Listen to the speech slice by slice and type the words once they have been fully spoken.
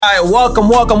right,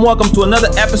 welcome to another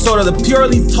episode of the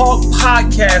Purely Talk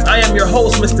Podcast. I am your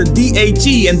host, Mr.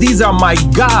 DHE, and these are my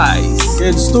guys.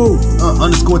 It's Stu,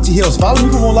 _ T Hills. Follow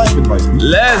me for more life advice.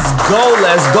 Let's go.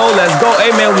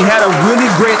 Hey, man, we had a really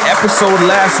great episode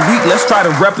last week. Let's try to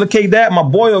replicate that. My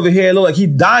boy over here look like he's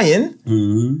dying.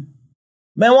 Mm-hmm.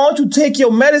 Man, why don't you take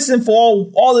your medicine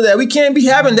for all of that? We can't be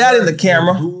having that in the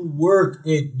camera.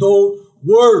 It don't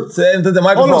work. Say into the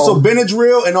microphone. Oh, no, so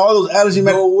Benadryl and all those allergy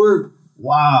medicine don't work.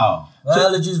 Wow.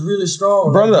 Allergy's really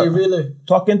strong. Brother, really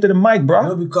talk into the mic, bro.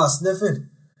 It'll be called sniffing.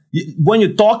 When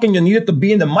you're talking, you need it to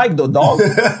be in the mic, though, dog.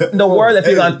 The word, if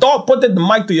you're going to talk, put the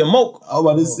mic to your mouth. I was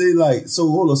about to say, like, so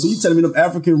hold on. So you telling me them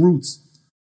African roots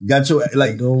got your,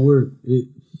 like... Don't work.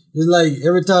 It's like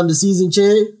every time the season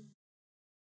change,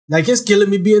 like it's killing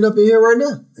me being up in here right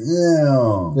now.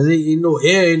 Yeah. Because ain't no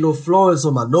air, ain't no flowing, so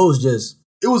my nose just...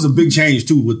 It was a big change,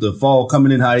 too, with the fall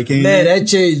coming in, how it came Man, in. that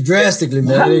changed drastically,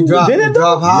 man. It dropped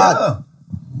hard.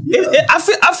 Yeah. I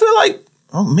feel like,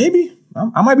 maybe...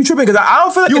 I might be tripping because I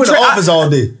don't feel like you in the office all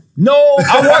day. No,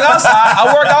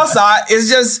 I work outside. It's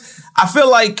just I feel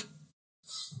like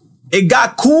it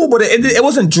got cool, but it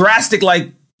wasn't drastic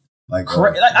like it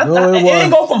didn't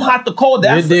go from hot to cold.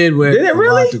 It did. Did it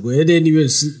really? It didn't even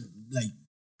like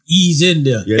ease in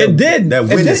there. Yeah, it did. That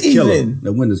wind is killing.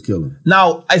 That wind is killing.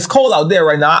 Now it's cold out there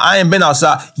right now. I ain't been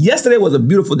outside. Yesterday was a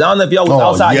beautiful day. I don't know if y'all was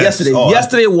outside yesterday.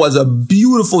 Yesterday was a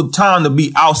beautiful time to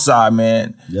be outside,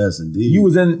 man. Yes, indeed. You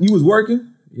was working?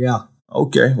 Yeah.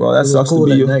 Okay. Well, that sucks to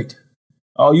be you. Night.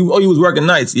 Oh, you was working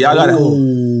nights. Yeah, I got it.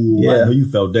 Yeah, I know you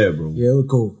felt that, bro. Yeah, it was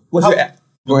cool. Go ahead.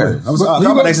 I was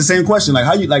about to ask the same question.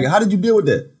 How did you deal with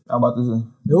that? How about this?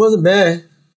 It wasn't bad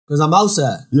because I'm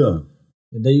outside. Yeah.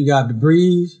 And then you got the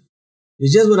breeze.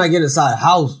 It's just when I get inside the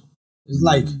house, it's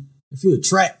like I feel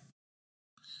trapped.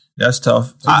 That's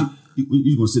tough. So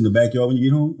you gonna sit in the backyard when you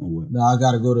get home, or what? No, I'm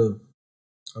gonna go to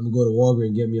Walgreens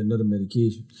and get me another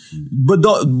medication. But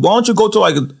why don't you go to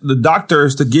like the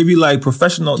doctors to give you like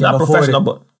professional, not professional,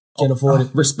 but can't afford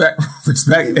it. Respect.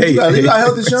 Hey, you got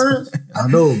health insurance? I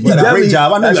know. You got a great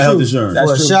job. I know you got health insurance.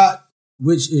 For a shot,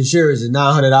 which insurance is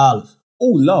 $900. Oh,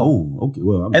 low. Oh, okay.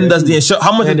 Well, and does the insurance?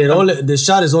 How much? And the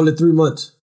shot is only 3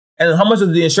 months. And how much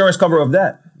does the insurance cover of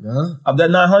that? Of that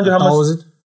 900, how much? 1,000.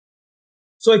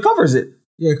 So it covers it.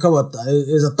 Yeah, come up.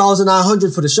 It's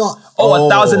 1,900 for the shot. Oh,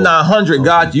 1,900. Okay.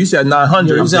 God, you said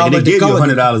 900. Yeah, they gave you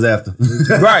 $100 after.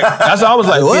 Right. That's what I was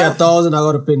like. What? Yeah, 1,000. I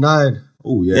got to pay 9.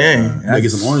 Oh yeah. Dang. I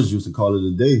get some orange juice and call it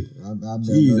a day.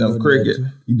 Jeez, I'm cricket.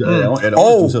 You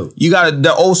got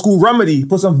the old school remedy.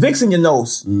 Put some Vicks in your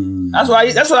nose. That's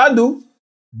what I do.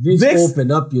 Vicks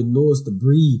open up your nose to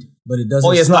breathe, but it doesn't.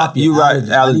 Oh, yeah, stop you. Right.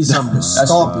 I need something to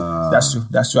stop it.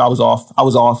 That's true. I was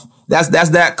off. That's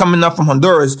that coming up from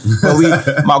Honduras. But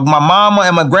my mama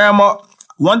and my grandma.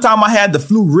 One time I had the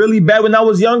flu really bad when I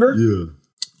was younger. Yeah.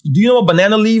 Do you know what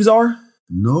banana leaves are?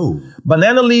 No.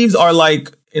 Banana leaves are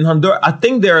like in Honduras. I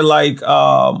think they're like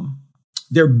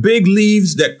they're big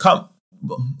leaves that come.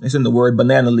 It's in the word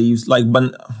banana leaves. Like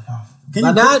banana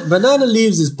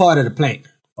leaves is part of the plant.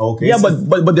 Okay. Yeah,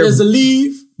 but there's a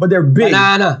leaf, but they're big.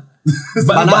 Banana.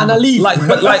 Banana leaf. I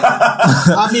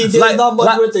mean, there's not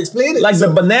much way to explain it. Like the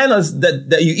bananas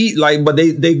that you eat, like, but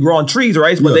they grow on trees,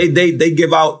 right? But they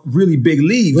give out really big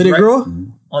leaves. Where they grow?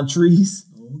 On trees.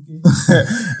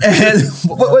 Okay.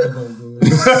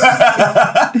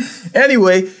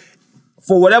 Anyway,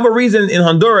 for whatever reason in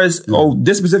Honduras,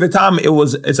 this specific time,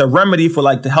 it's a remedy for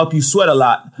like to help you sweat a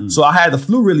lot. So I had the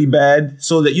flu really bad,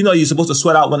 so that you're supposed to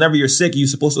sweat out whenever you're sick. You're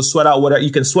supposed to sweat out whatever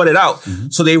you can sweat it out.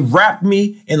 So they wrapped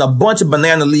me in a bunch of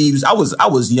banana leaves. I was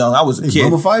young. I was a kid.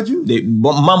 Mummified you? They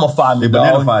mummified me. They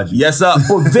bananified you. Yes, sir.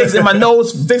 Put Vicks in my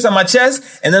nose, Vicks on my chest,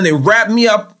 and then they wrapped me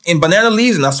up in banana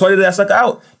leaves, and I sweated that sucker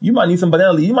out. You might need some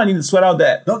banana leaves. You might need to sweat out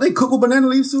that. Don't they cook with banana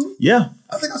leaves too? Yeah.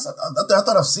 I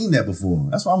thought I've seen that before.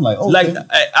 That's why I'm like, okay. Like,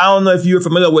 I don't know if you're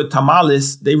familiar with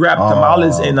tamales. They wrap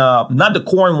tamales in, not the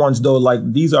corn ones though.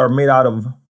 Like, these are made out of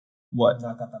what?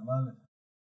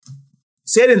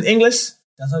 Say it in English.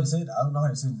 That's how you say it. I don't know how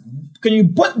you say it in English. Can you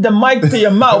put the mic to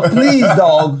your mouth, please,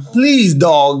 dog? Please,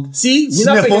 dog. See? We're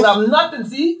not picking up nothing,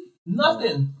 see?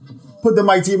 Nothing. Put the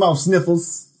mic to your mouth,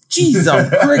 sniffles. Jeez, I'm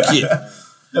cricket.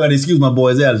 You gotta excuse my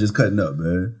boy's allergies cutting up,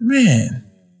 man. Man.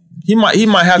 He might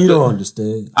have to. You don't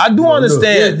understand. I do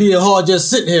understand. It'd be hard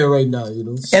just sitting here right now,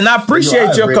 And I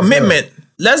appreciate your commitment.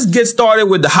 Let's get started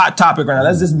with the hot topic right now.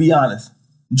 Let's just be honest.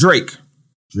 Drake.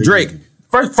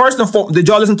 First and foremost, did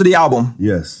y'all listen to the album?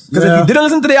 Yes. Because if you didn't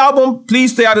listen to the album,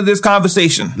 please stay out of this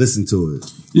conversation. Listen to it.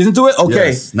 Listen to it? Okay.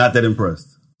 Yes. Not that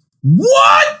impressed.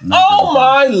 What? Oh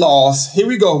my loss. Here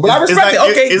we go. But I respect it.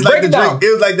 Okay, it's break like it down.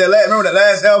 It was like that last. Remember that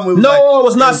last album? It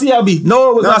was not CLB.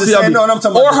 No, it was not CLB. No, I'm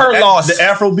talking or about her loss. The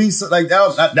Afro beats, like that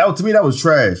was to me, that was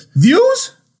trash.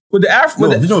 Views with the Afro.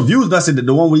 Views. I said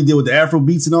the one where he did with the Afro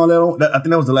beats and all that. I think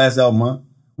that was the last album, huh?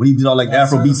 When he did all like the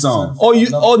Afro beat songs. Oh, you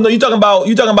talking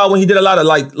about when he did a lot of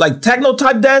like techno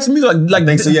type dance music, like I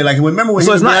think so. Yeah, like remember when.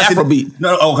 So him it's and not Beyonce Afrobeat.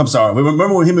 No, I'm sorry.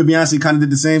 Remember when him and Beyonce kind of did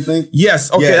the same thing?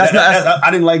 Yes. Okay, yeah, I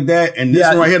didn't like that. And this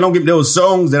one right here, there was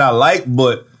songs that I liked,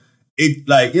 but it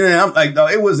like I'm like no,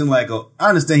 it wasn't like I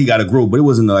understand he got to grow, but it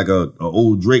wasn't like a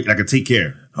old Drake like a Take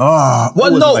Care.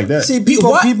 Well, no. Like that. See,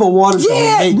 people wanted to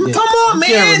remake that. Come on,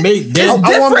 man. It's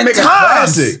I want to make a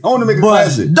classic. I want to make a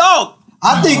classic. Dog.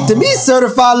 I think to me,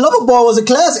 Certified Lover Boy was a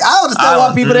classic. I understand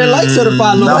why people didn't like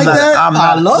Certified Lover Boy.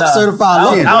 I love Certified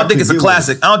Lover Boy. I don't think it's a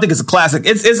classic.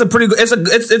 It's a pretty good.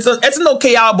 It's an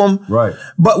okay album. Right.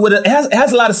 But it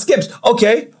has a lot of skips.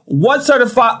 Okay.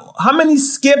 How many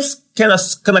skips can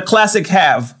a classic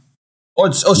have?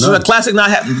 Or should a classic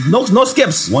not have? No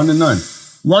skips. 1 to none.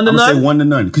 1 to I'm none? say 1 to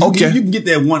none. Okay. You can get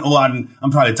that one, I'm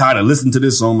probably tired of listening to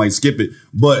this song, might skip it.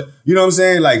 But, you know what I'm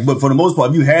saying? Like, but for the most part,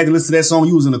 if you had to listen to that song,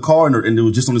 you was in the car and it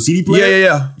was just on the CD player.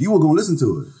 Yeah. You were going to listen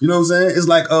to it. You know what I'm saying? It's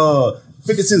like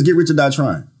 50 Cent's Get Rich or Die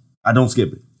Trying. I don't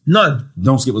skip it. None.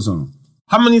 Don't skip a song.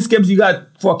 How many skips you got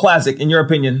for a classic, in your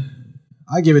opinion?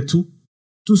 I give it 2.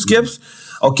 2 skips?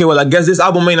 Okay, well, I guess this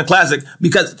album ain't a classic.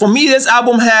 Because for me, this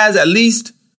album has at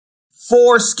least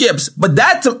 4 skips. But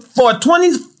for a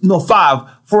 5.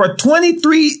 For a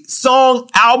 23 song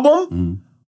album,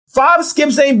 5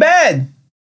 skips ain't bad.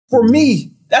 For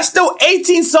me, that's still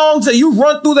 18 songs that you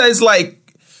run through that is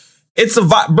like, it's a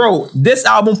vibe. Bro, this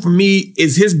album for me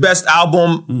is his best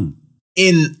album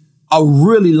in a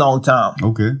really long time.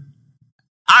 Okay.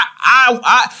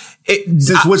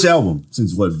 Since which album?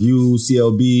 Since what? View,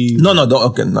 CLB? No.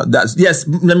 Okay, no. Yes.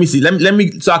 Let me see. Let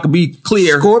me. So I can be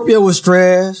clear. Scorpion was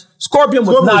trash. Scorpion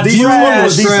was not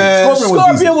trash.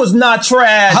 Scorpion was not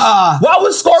trash. Why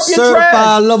was Scorpion Certified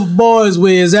trash? Lover Boy is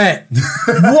where it's at.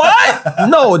 What?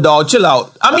 No, dog. Chill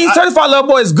out. I mean, Certified Lover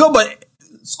Boy is good, but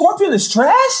Scorpion is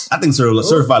trash. I think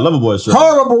Certified Lover Boy is trash.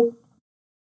 Horrible.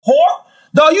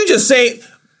 Dog, you just say.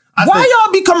 Why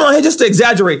y'all be coming on here just to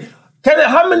exaggerate?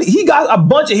 How many? He got a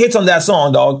bunch of hits on that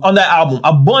song, dog. On that album,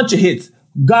 a bunch of hits.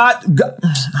 God.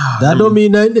 That don't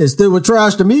mean nothing. It still was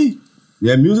trash to me.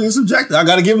 Yeah, music is subjective. I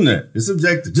gotta give him that. It's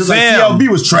subjective. Just like CLB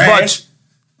was trash.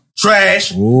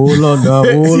 Trash. Hold on, now.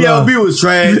 CLB was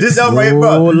trash. This album right here,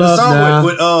 bro. The song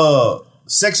with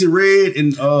Sexy Red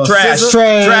and Trash.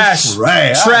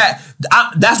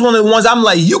 That's one of the ones I'm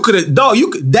like, you could have, dog.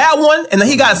 That one, and then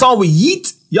he got a song with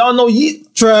Yeet. Y'all know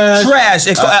Yeet? Trash.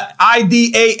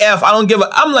 IDAF. I don't give a.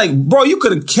 I'm like, bro, you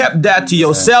could have kept that to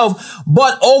yourself.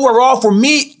 But overall, for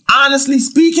me, honestly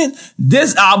speaking,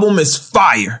 this album is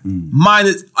fire. Mine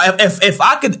is. If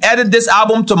I could edit this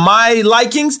album to my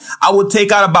likings, I would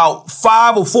take out about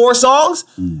 5 or 4 songs,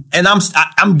 and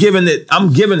I'm giving it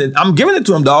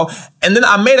to him, dog. And then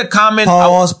I made a comment.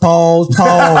 Pause.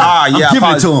 Yeah, giving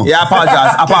it to him. Yeah,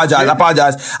 I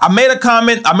apologize. I made a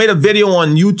comment. I made a video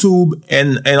on YouTube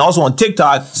and also on TikTok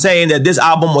saying that this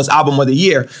album was album of the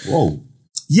year. Whoa.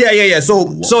 Yeah. So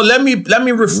let me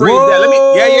rephrase that.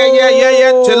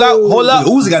 Yeah. Chill out. Hold up.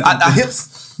 Uzi got the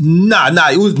hips. Nah.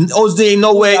 Uzi ain't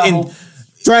nowhere in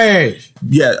trash.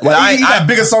 Yeah. Well, he got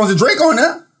bigger songs than Drake on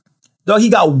there. No, he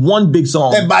got one big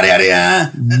song. That body out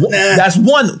there.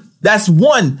 That's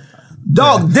one.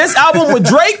 Dog, this album with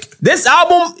Drake,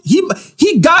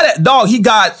 he got it, dog. He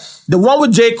got the one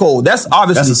with J. Cole. That's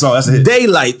obviously that's a song. That's a hit.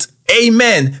 Daylight.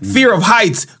 Amen. Fear of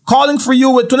Heights. Calling for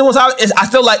You with 21 Savage. I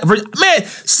feel like, man,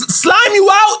 Slime You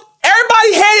Out.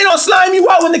 Everybody hated on Slime You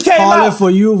Out when it came out. Calling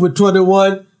for You with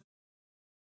 21.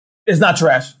 It's not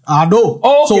trash. I know.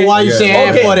 Oh, okay. So why you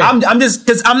saying for that? I'm just,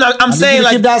 because I'm saying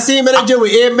like. Keep that same energy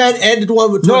with Amen and the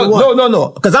one with 21. No.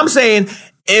 Because I'm saying,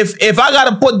 if I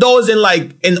gotta put those in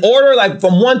order, like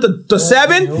from 1 to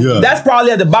 7, that's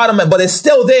probably at the bottom, but it's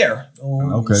still there.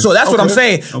 Okay. So that's what I'm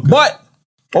saying. Okay. But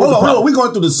hold on. We're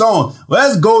going through the song.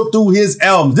 Let's go through his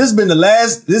album. This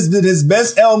has been his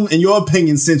best album in your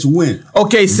opinion since when?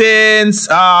 Okay, since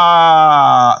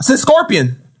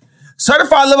Scorpion.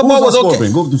 Certified Lover Boy was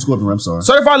okay. Go through Scorpion. I'm sorry.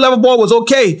 Certified Lover Boy was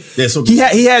okay. Yeah, so he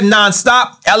had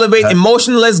Nonstop, Elevate,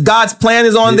 Emotionless, God's Plan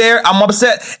is on there. I'm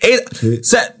upset.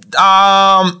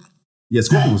 Yeah,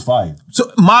 Scorpion was fire.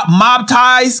 So mob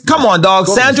ties, come on, dog.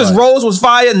 Scorpion Sandra's was fire. Rose was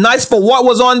fire. Nice for what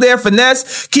was on there.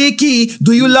 Finesse, Kiki.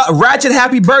 Do you love Ratchet?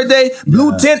 Happy birthday.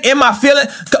 Blue Tint. In my feeling.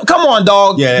 Come on,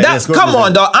 dog. Come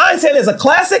on, dog. I ain't saying it's a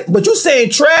classic, but you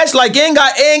saying trash like it ain't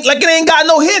got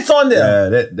no hits on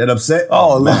there. Yeah, that upset.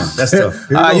 Oh man, that's tough.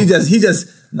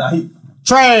 He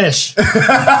Trash.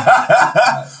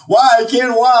 Why, kid?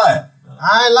 Why?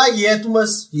 I ain't like it.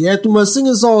 He had too much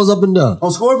singing songs up and down.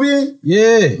 On Scorpion?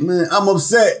 Yeah. Man, I'm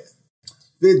upset.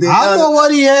 I know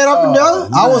what he had up and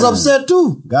down. I was upset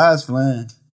too. Guys flying.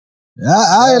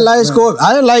 I didn't like Scorpion.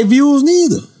 I didn't like Views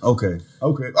neither. Okay.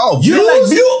 Oh, you didn't like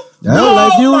Views? I don't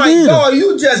like Views either. God,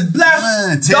 you just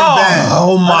blasted. 10 bands.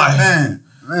 Oh my.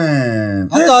 Man.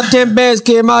 I thought 10 bands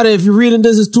came out. If you're reading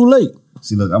this, it's too late.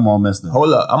 See, look, I'm all messed up.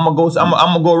 Hold up. I'm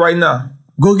gonna go right now.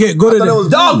 Go to the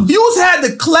dog. Views had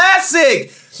the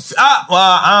classic.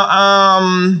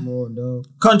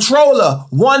 Controller,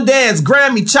 One Dance,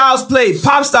 Grammy, Child's Play,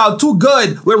 Pop Style, Too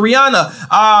Good with Rihanna,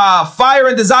 Fire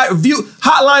and Desire, View,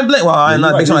 Hotline Bling. Well, I'm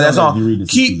not big fan of that song.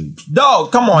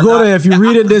 Dog, come on. Go there. If you're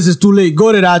reading this, it's too late.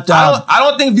 Go to that. I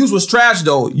don't think Views was trash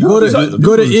though. Go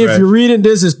to if you're reading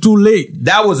this, it's too late.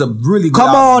 That was a really good Come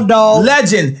album. on, dog.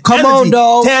 Legend. Come Energy, on,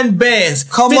 dog. 10 bands.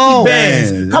 Come 50 on.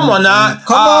 bands. Man. Come on now.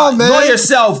 Come on, man. Know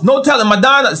Yourself. No Telling.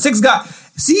 Madonna. 6 Guys.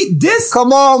 See this?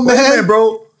 Come on, Wait a man. minute,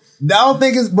 bro. I don't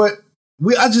think it's, but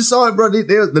I just saw it, bro.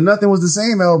 The Nothing Was the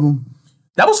Same album.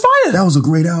 That was fire. That was a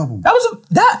great album.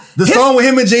 The song with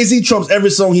him and Jay-Z trumps every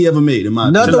song he ever made. In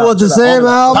my Nothing opinion. was the same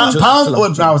album. Pound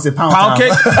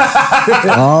Cake.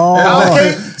 Pound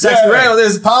Cake. Sexy Red on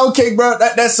this. Pound Cake, bro.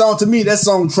 That song to me, that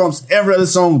song trumps every other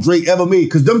song Drake ever made.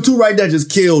 Because them two right there just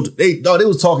killed. They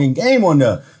was talking game on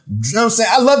there. You know what I'm saying?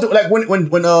 I loved it. Like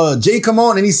when Jay come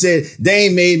on and he said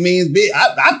Dame made means big.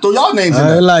 I throw y'all names in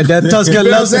there. I like that Tuscan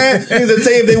You know what I'm leather. saying? He's to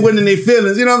tell you if they went in their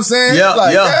feelings. You know what I'm saying?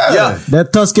 Yeah.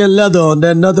 That Tuscan leather on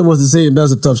that Nothing Was the Same.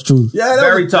 That's a tough truth. Yeah,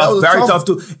 Very tough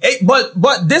too. Hey, but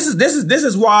this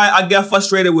is why I get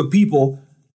frustrated with people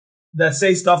that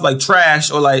say stuff like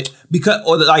trash or like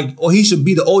or he should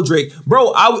be the old Drake.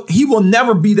 Bro, he will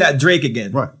never be that Drake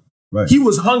again. Right. He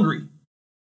was hungry.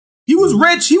 He was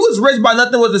rich. He was rich by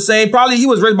Nothing Was the Same. Probably he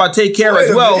was rich by Take Care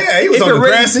as well. Yeah, he was on the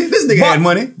grassy. This nigga had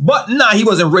money. But nah, he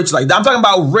wasn't rich like that. I'm talking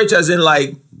about rich as in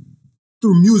like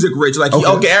through music rich. Like,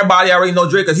 okay, everybody already know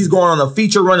Drake because he's going on a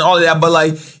feature run and all of that. But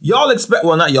like,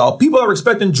 not y'all. People are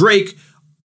expecting Drake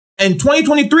in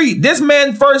 2023. This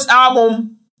man's first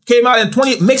album came out in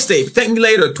mixtape. Thank Me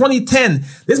Later, 2010.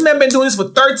 This man been doing this for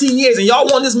 13 years and y'all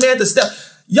want this man to step.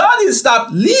 Y'all need to stop.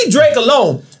 Leave Drake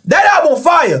alone. That album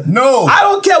fire. No. I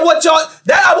don't care what y'all.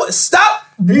 That album. Stop.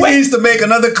 He needs to make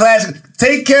another classic.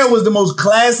 Take Care was the most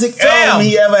classic album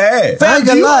he ever had. I ain't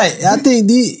gonna lie. I think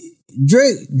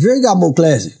Drake got more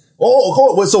classic.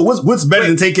 So what's better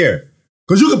than Take Care?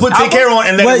 Because you can put Take Care on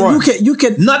and let it run. You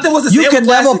can. Nothing Was the Same. You can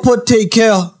never put Take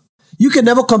Care. You can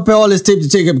never compare all this tape to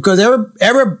Take Care because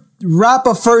every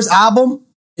rapper first album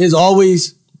is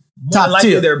always top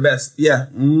tier. Their best. Yeah.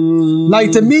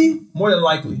 Like to me, more than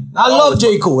likely. I love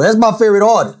J. Cole. That's my favorite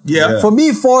artist. Yeah. For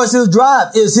me, Forest Hills Drive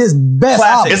is his best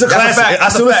album. It's a classic. I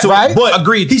still listen to it, but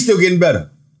agreed. He's still getting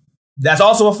better. That's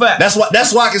also a fact. That's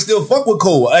why I can still fuck with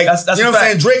Cole. Like, that's you know what I'm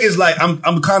saying? Drake is like, I'm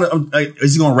like,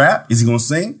 is he gonna rap? Is he gonna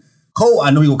sing? Cole,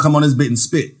 I know he gonna come on his bit and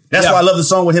spit. That's why I love the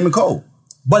song with him and Cole.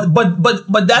 But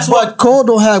that's what Cole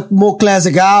don't have more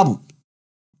classic album.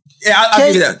 Yeah, I'll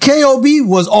give you that. KOB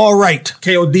was all right.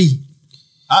 KOD.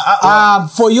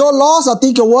 For Your Loss, I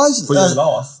think it was. For Your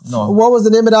Loss. No. What was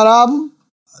the name of that album?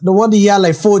 The one that he had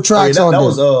like 4 tracks on there.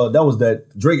 That was that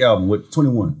Drake album with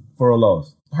 21 for Her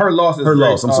Loss. Her Loss is Her Drake.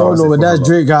 Loss. I'm sorry. No, but that's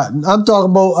Drake. I'm talking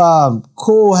about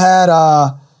Cole had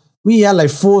we had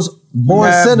like 4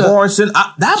 Born Sinner. Born Sinner.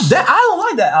 I don't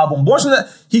like that album. Born Sinner.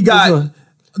 He got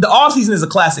the Off Season is a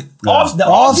classic. Yeah. The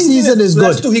Off Season is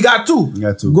good. He got 2. You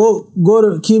got 2. Go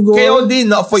to keep going. KOD.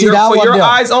 No, for your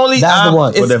eyes only. That's the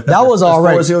one. That was all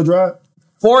right. Forest Hill Drive.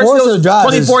 Forest Hills Drive.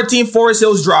 2014 Forest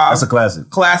Hills Drive. That's a classic.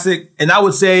 Classic, and I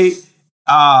would say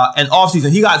an Off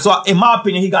Season. He got in my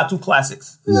opinion, he got 2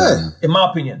 classics. Yeah. In my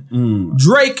opinion,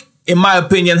 Drake, in my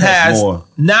opinion, has more.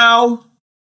 Now.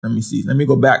 Let me see. Let me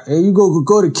go back. And you go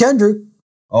to Kendrick.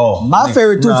 Oh, my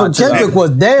favorite 2 from Kendrick was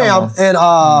Damn and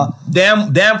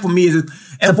Damn for me is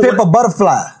To Pimp a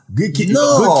Butterfly. Good Kid,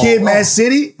 Mad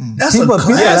City. That's a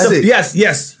classic. Yes.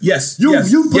 You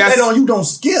put that on, you don't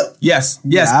skip. Yes.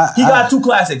 He got 2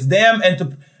 classics. Damn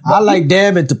and I like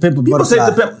Damn and To Pimp a Butterfly. People say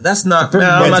To Pimp. That's not.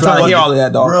 I'm not trying to hear all of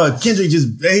that, dog. Bro, Kendrick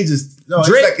Drake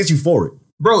it's euphoric.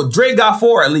 Bro, Drake got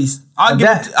 4 at least. I'll give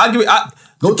it.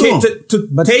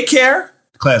 To Take Care.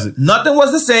 Classic. Nothing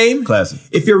Was the Same. Classic.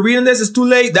 If you're reading this, it's too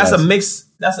late. That's classic. a mix.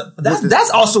 That's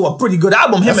also a pretty good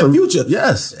album. Him and Future.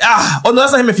 Yes. Oh no,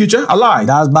 that's not him and Future. I lied.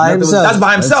 That's by himself. That's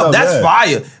by himself. That's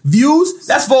fire. Views.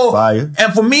 That's for fire.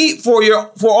 And for me, for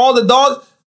all the dogs.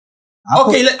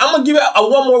 Okay, I'm gonna give it a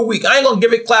one more week. I ain't gonna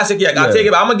give it classic yet. I'll take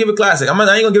it. I'm gonna give it classic. I ain't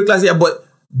gonna give it classic yet. But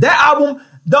that album,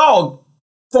 dog,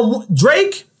 from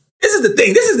Drake. This is the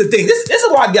thing. This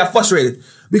is why I got frustrated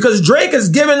because Drake is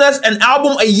giving us an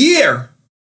album a year.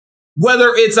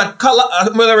 Whether it's a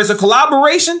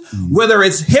collaboration, whether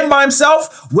it's him by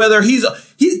himself, whether he's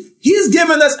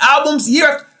giving us albums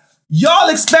year. Y'all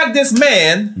expect this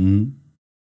man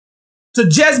to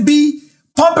just be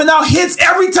pumping out hits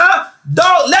every time?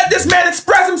 Dog, let this man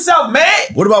express himself,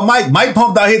 man. What about Mike? Mike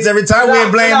pumped out hits every time. We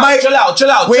ain't blame Mike. Chill out.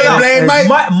 We ain't blame Mike.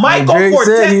 Mike go for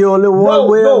said he only one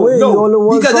way. He only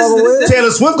one because this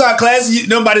Taylor Swift got classic.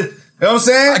 Nobody. You know what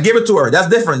I'm saying? I give it to her. That's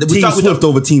different. Team Swift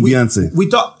over Team Beyonce. We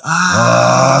thought.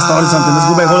 I started something. Let's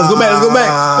go back. Let's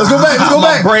go back.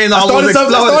 My brain almost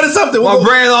exploded. I started something. My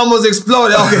brain almost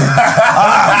exploded. Okay.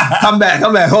 Come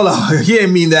back. Hold on. He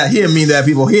didn't mean that.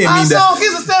 People. He didn't mean that.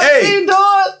 Hey.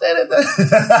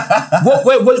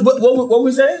 What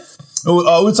we saying?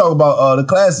 We talk about the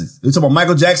classics. We talk about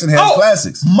Michael Jackson has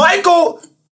classics. Michael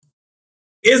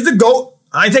is the GOAT.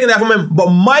 I ain't taking that from him. But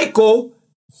Michael,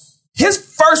 his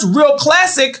first real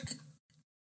classic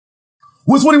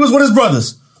was when he was with his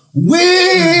brothers. I'm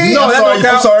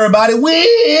sorry, everybody.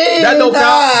 That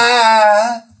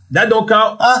don't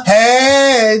count. I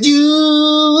had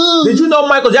you. Did you know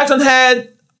Michael Jackson had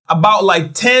about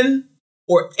like 10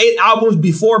 or 8 albums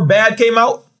before Bad came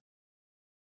out?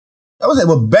 That was it,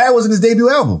 but Bad wasn't his debut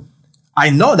album. I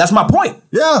know. That's my point.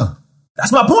 Yeah.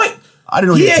 That's my point. I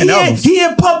didn't know he had 10 albums. He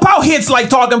didn't pump out hits like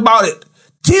talking about it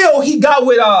till he got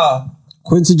with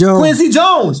Quincy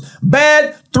Jones.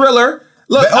 Bad, Thriller.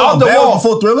 Look, Off the Bad Wall. Was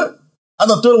before Thriller? I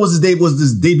thought Thriller was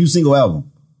his debut single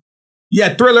album.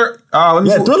 Yeah, Thriller.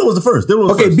 Thriller was the first.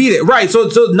 Beat it. Right. So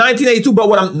 1982.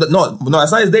 But no,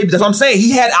 that's not his debut. That's what I'm saying.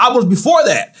 He had albums before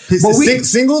that.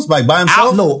 Singles like by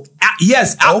himself.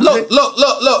 Yes. Okay.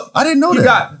 Look. I didn't know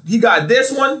that. He got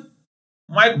this one.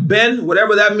 Mike Ben,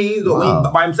 whatever that means, or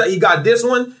by himself. He got this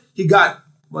one. He got.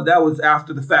 Well, that was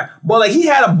after the fact. But like he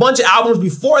had a bunch of albums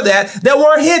before that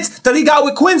weren't hits till he got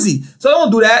with Quincy. So don't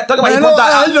do that. Talking about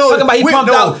he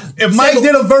pumped out. If Mike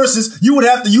did a versus, you would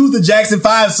have to use the Jackson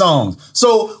 5 songs.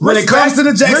 So when it comes to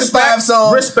the Jackson 5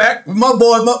 songs, my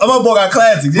boy got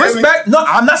classics. Respect. No,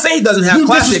 I'm not saying he doesn't have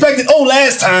classics. You disrespected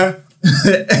last time.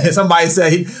 Somebody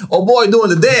say, "Oh boy, doing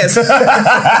the dance." That's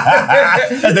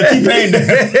the T-Pain dance.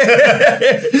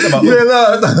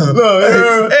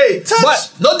 Hey,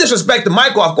 but no disrespect to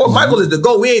Michael. Of course, Michael is the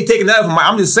GOAT. We ain't taking that from Mike.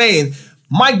 I'm just saying,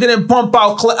 Mike didn't pump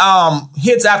out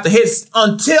hits after hits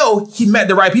until he met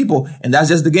the right people, and that's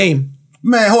just the game.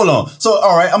 Man, hold on. So,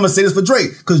 all right, I'm going to say this for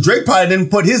Drake, because Drake probably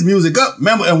didn't put his music up.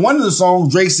 Remember, in one of the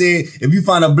songs, Drake said, if you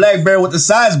find a black bear with the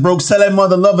sides broke, tell that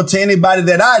mother lover to anybody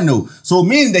that I knew. So,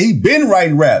 meaning that he been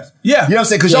writing raps. Yeah. You know what I'm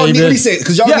saying? Because y'all need what he said.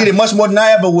 Because y'all need it much more than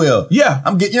I ever will. Yeah.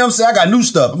 I'm getting, you know what I'm saying? I got new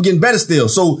stuff. I'm getting better still.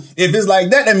 So, if it's like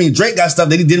that means Drake got stuff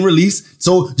that he didn't release.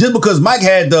 So, just because Mike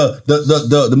had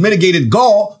the mitigated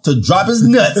gall to drop his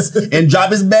nuts and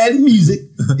drop his bad music,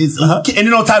 and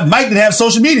then on top, Mike didn't have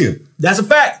social media. That's a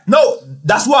fact. No,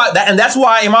 that's why,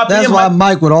 in my opinion, that's why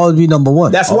Mike would always be number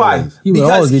one. That's why. He would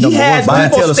always be number one. Because he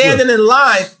had people standing in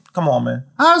line. Come on, man.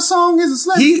 Our song is a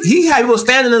slap. He had people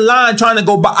standing in line trying to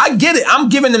go by. I get it. I'm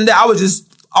giving them that. I was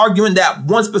just arguing that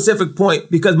one specific point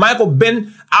because Michael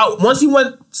been out. Once he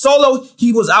went solo,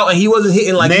 he was out and he wasn't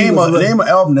hitting like name an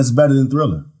album that's better than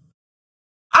Thriller.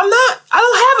 I'm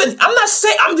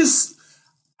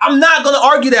not going to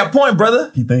argue that point,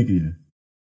 brother. He thinking you.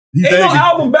 Ain't no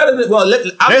album better than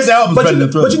there's albums better than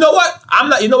Thriller. But you know what? I'm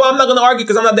not going to argue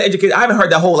because I'm not that educated. I haven't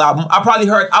heard that whole album. I've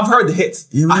heard the hits.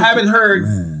 I haven't heard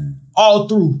all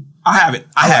through. I haven't.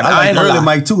 I like early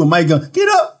Mike too. And Mike going, get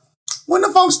up when the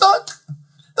funk start.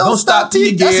 Don't stop till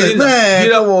you get it. Man,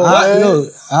 get up.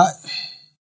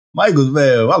 Mike was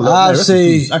man. I love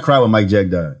that. I cried when Mike Jack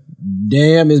died.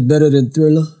 Damn is better than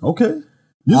Thriller. Okay.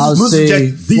 I'll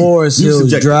say Forest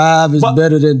Hills Drive is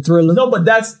better than Thriller. No, but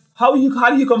that's how do you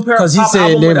compare? Because he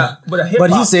said with a hip hop?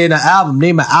 But he said an album.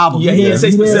 Name an album. Yeah, he didn't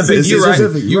say specific.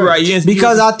 You're right.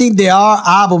 Because I think there are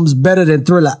albums better than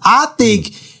Thriller. I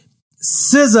think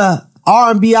SZA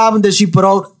R&B album that she put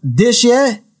out this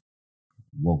year,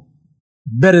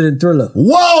 better than Thriller.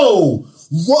 Whoa.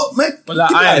 What, man? But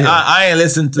I ain't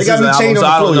listened to They got SZA me chained album, so on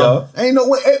I the don't floor, know. y'all. Ain't no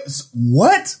way.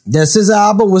 What? That SZA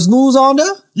album was Snooze on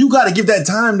there? You got to give that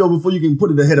time though before you can put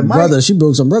it ahead of Mike. Brother, she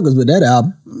broke some records with that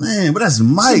album. Man, but that's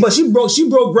Mike. But she broke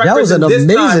records. That was an in this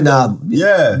amazing time, though. album.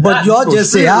 Yeah. But Not y'all broke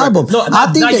just say street album. records. No,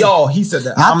 not they, y'all. He said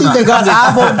that. I think they got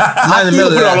album. I'm in the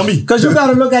middle of that. Because you got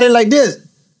to look at it like this.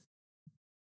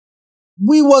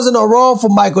 We wasn't around for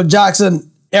Michael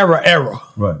Jackson era.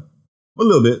 Right. A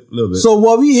little bit. So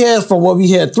what we had from what we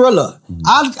had Thriller.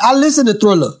 I listened to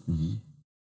Thriller.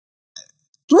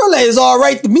 Thriller is all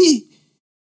right to me.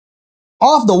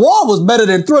 Off the Wall was better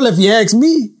than Thriller if you ask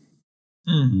me.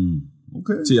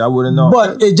 Okay. See, I wouldn't know.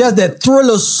 But it's just that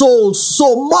Thriller sold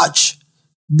so much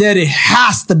that it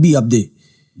has to be up there.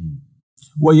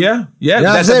 Well, yeah. You know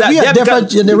what I'm saying? We have different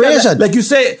generations. Like you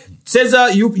said,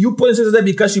 SZA, you put in SZA there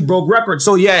because she broke records.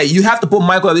 So yeah, you have to put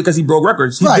Michael there because he broke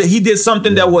records. He did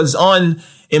something that was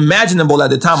unimaginable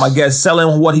at the time, I guess,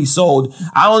 selling what he sold.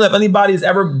 I don't know if anybody's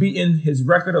ever beaten his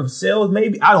record of sales,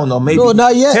 maybe. I don't know, maybe. No,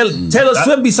 not yet. Taylor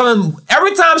Swift be selling,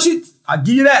 every time I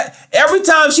give you that, every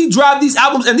time she dropped these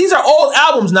albums, and these are old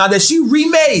albums now that she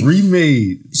remade.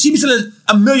 She be selling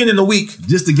 1 million in a week.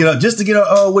 Just to get her,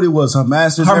 what it was, her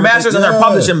masters. Her masters and her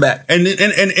publishing back. And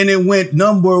it went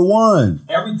 #1.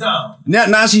 Every time.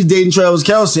 Now she's dating Travis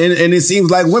Kelce, and it seems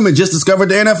like women just discovered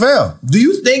the NFL. Do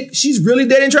you think she's really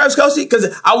dating Travis Kelce? Because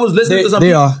I was listening to some They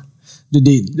people. are.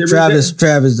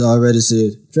 Travis already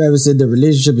said. Travis said the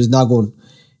relationship is not going to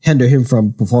hinder him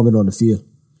from performing on the field.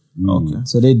 Okay.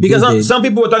 So some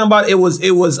people were talking about it was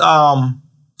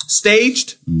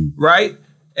staged, right?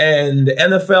 And the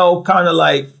NFL kind of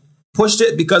like pushed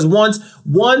it because once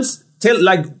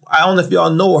like I don't know if y'all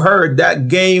know or heard that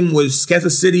game was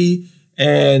Kansas City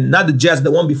and not the Jets,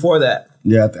 the one before that.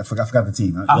 Yeah, I forgot the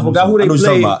team. I forgot who they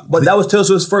played, but that was Taylor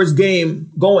Swift's first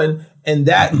game going. And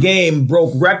that game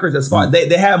broke records as far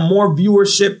they had more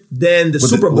viewership than the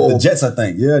Super Bowl. With the Jets, I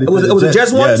think. Yeah, it was the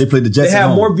Jets once. Yeah, they played the Jets. They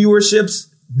had more viewerships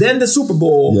than the Super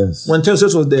Bowl when Taylor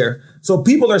Swift was there. So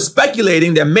people are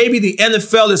speculating that maybe the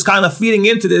NFL is kind of feeding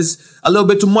into this a little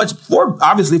bit too much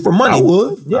obviously for money. I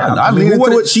would. Yeah, I mean,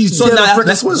 into it. So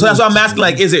that's why I'm asking,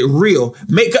 like, is it real?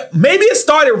 Maybe it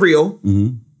started real,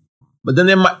 but then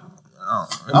they might.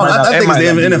 I think it's the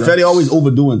NFL. They always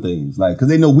overdoing things, like because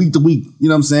they know week to week. You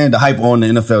know what I'm saying? The hype on the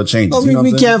NFL changes. I mean,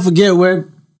 we can't forget when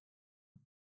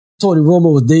Tony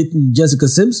Romo was dating Jessica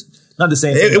Simpson. Not the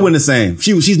same. It wasn't the same.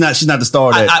 She's not the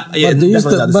star.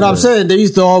 But I'm saying they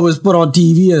used to always put on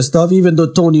TV and stuff, even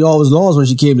though Tony always lost when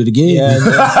she came to the game. And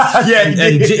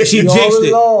she jinxed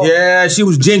it. Lost. Yeah, she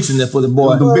was jinxing it for the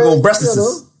boy. The big old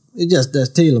breasts. That's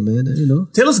Taylor, man. You know,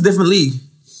 Taylor's a different league.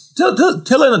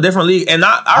 Taylor in a different league, and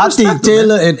I think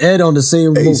Taylor and Ed on the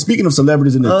same boat. Speaking of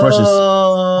celebrities and their crushes,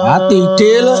 I think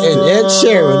Taylor and Ed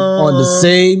Sheeran on the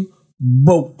same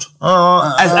boat.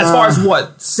 As far as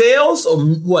what? Sales or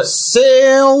what?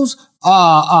 Sales,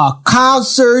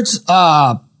 concerts,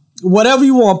 whatever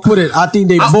you want to put it. I think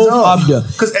they both up there.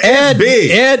 Because Ed's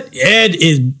big. Ed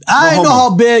is. I ain't know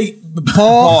how big.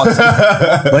 Paul,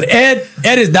 but Ed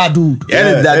is that dude.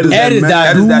 Ed is that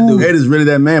dude. Ed is really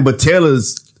that man. But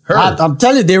Taylor's her. I'm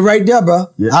telling you, they're right there, bro.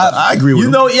 Yeah, I agree with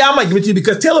you. I might give it to you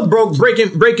because Taylor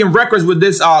breaking records with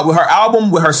this, with her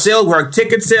album, with her sales, with her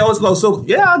ticket sales. So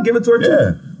yeah, I'll give it to her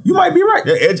too. You might be right.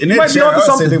 Yeah, Ed might be onto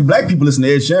something. Black people listen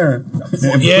to Ed Sheeran.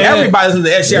 Everybody listens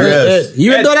to Ed Sheeran.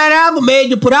 Even though that album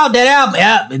made you put out that album,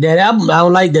 I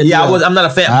don't like that. Yeah, I'm not a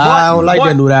fan. I don't like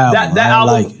that new album. That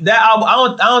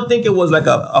album, I don't think it was like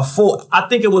a full. I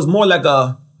think it was more like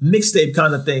a mixtape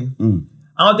kind of thing.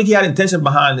 I don't think he had intention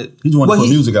behind it. He just wanted to put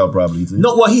music out, probably.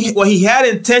 No, he had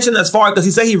intention as far because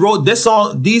he said he wrote this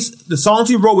song. The songs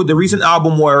he wrote with the recent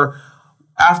album were.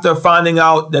 After finding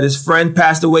out that his friend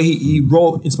passed away, he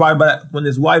wrote, inspired by that, when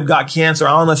his wife got cancer.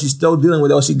 I don't know if she's still dealing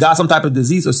with it or she got some type of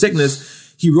disease or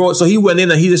sickness. He wrote, so he went in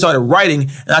and he just started writing.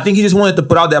 And I think he just wanted to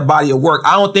put out that body of work.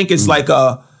 I don't think it's like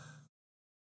a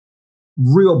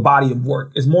real body of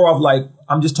work. It's more of like,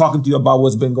 I'm just talking to you about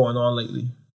what's been going on lately.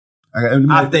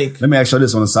 I think. Let me ask you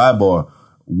this on the sidebar.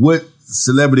 What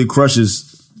celebrity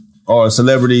crushes or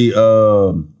celebrity,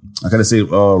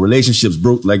 relationships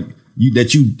broke, like,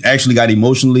 that you actually got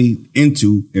emotionally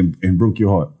into and broke your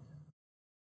heart?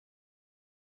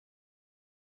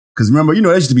 Because remember,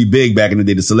 that used to be big back in the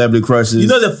day, the celebrity crushes.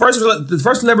 The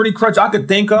first celebrity crush I could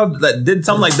think of that did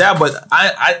something like that, but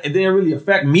it didn't really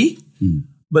affect me.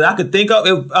 But I could think of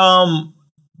it,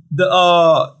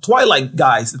 the Twilight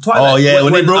guys. The Twilight. Oh yeah,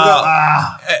 when they broke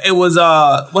up. It was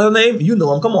what's her name? You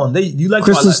know him. Come on, you like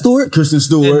Kristen Stewart? Kristen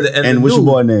Stewart and what's your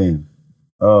boy name?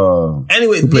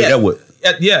 Anyway, who played Edward?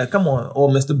 Yeah, come on. Oh,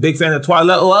 Mr. Big fan of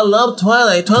Twilight. Oh, I love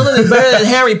Twilight. Twilight is better than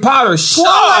Harry Potter.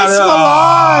 Twilight's for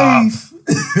life.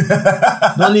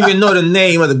 Don't even know the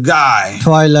name of the guy.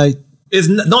 Twilight. Let's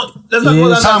not go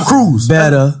down Tom Cruise.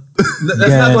 Better.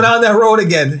 Let's not go down that road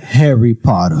again. Harry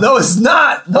Potter. No, it's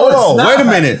not. No, Hold it's on, not. wait a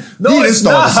minute. No, He it's just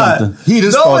started not. something. He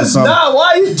just no, started it's something. not.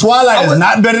 Why you? Twilight is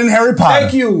not better than Harry Potter.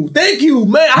 Thank you,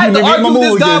 man. I had to You made argue my with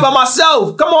this move guy again. by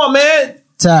myself. Come on, man.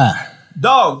 Ty.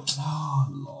 Dog.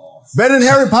 Better than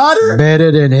Harry Potter?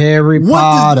 Better than Harry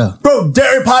Potter. Bro,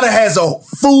 Harry Potter has a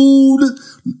food.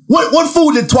 What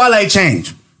food did Twilight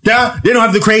change? Yeah, they don't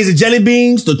have the crazy jelly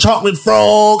beans, the chocolate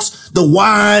frogs, the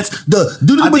wines, they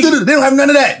don't have none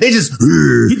of that. They just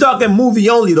You talking movie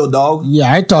only though, dog.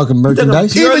 Yeah, I ain't talking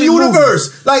merchandise. You're in the Purely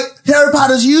universe. Like Harry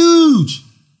Potter's huge.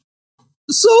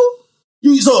 So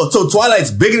Twilight's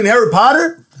bigger than Harry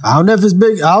Potter? I don't know if it's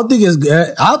big. I don't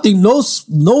think no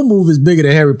movie is bigger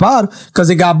than Harry Potter because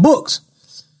it got books.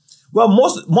 Well,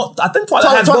 most I think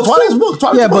Twilight has books. Twilight's book.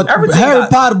 Yeah, but Harry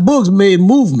Potter books made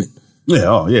movement. Yeah,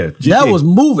 oh yeah. That was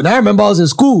moving. I remember I was in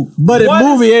school, but the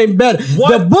movie ain't better.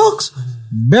 The books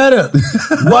better,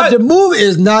 but the movie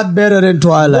is not better than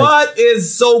Twilight. What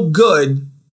is so good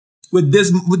with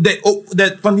this? With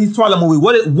that from these Twilight movie?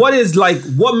 What is like?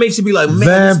 What makes you be like, man?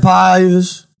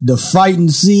 Vampires, the fighting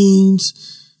scenes,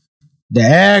 the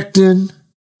acting.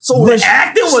 So the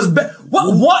acting was better.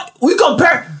 What we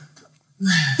compare?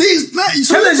 These man,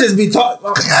 Can I just be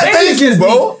talking? Thank you,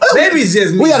 bro. Maybe it's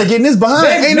just me. We gotta get in this behind.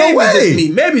 Ain't no way.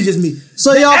 Maybe it's just me.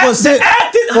 So y'all gonna say,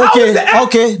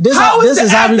 okay, this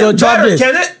is how we gonna drop this.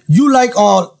 You like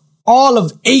all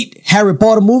of 8 Harry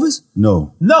Potter movies?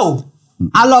 No.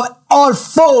 I love all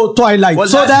 4 Twilight. Well,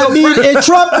 so that means it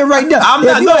trumped it right there.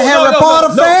 If you're a Harry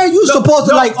Potter fan, you're supposed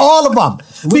to like all of them.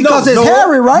 Because it's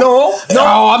Harry, right? No,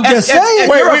 I'm just saying. If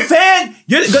you're a fan,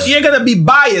 you're gonna be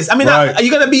biased. I mean,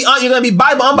 you're gonna be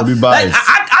biased.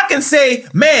 I can say,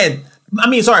 man. I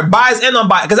mean, sorry, biased and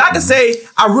unbiased. Because I can say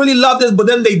I really love this, but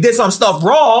then they did some stuff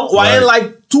wrong, or I didn't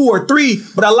like 2 or 3,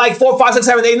 but I like 4, 5, 6,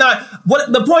 7, 8, 9.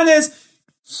 What the point is?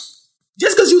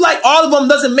 Just because you like all of them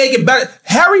doesn't make it better.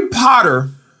 Harry Potter.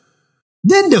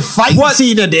 Then the fight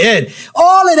scene at the end.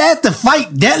 All of that to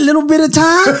fight that little bit of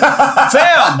time?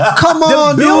 Fam. Come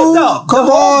on, dude. Come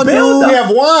on, dude. We have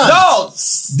one. No,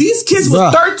 these kids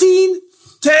was 13,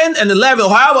 10, and 11,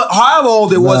 however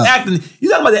old it was acting. You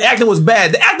talking about the acting was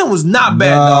bad. The acting was not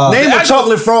bad, dog. Name a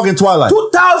chocolate frog in Twilight.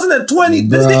 2020.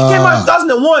 This thing came out in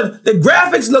 2001. The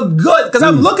graphics look good because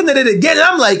I'm looking at it again and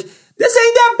I'm like, this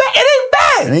ain't that bad. It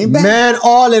ain't bad. Man,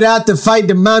 all of that to fight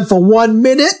the man for 1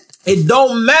 minute? It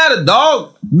don't matter,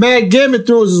 dog. Man, Game of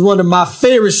Thrones is one of my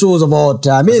favorite shows of all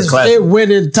time. It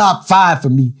went in top 5 for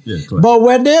me. Yeah, but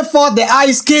when they fought the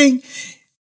Ice King,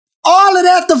 all of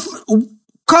that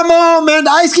come on, man. The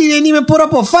Ice King didn't even put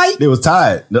up a fight. They was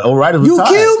tired. The writer was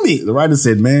tired. You killed me. The writer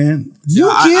said, man.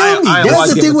 You killed me.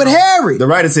 That's the thing with Harry. The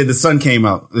writer said the sun came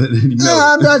out.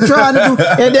 I'm not trying to do.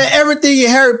 And then everything in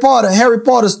Harry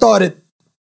Potter started.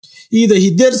 Either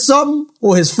he did something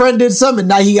or his friend did something.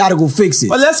 Now he got to go fix it.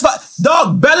 But let's fight.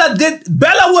 Dog, Bella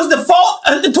was the fault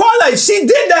in Twilight. She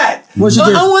did that. What she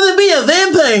did? I want to be a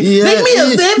vampire. Yeah, Make me a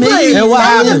vampire. And what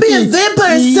I want happened? to be a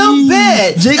vampire so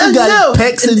bad. Jacob got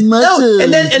pecs and muscles.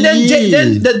 And then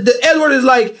the Edward is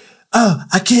like, oh,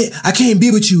 I can't be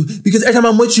with you because every time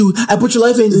I'm with you, I put your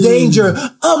life in danger.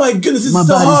 Oh my goodness, it's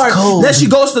so hard. Cold. Then she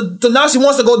goes now she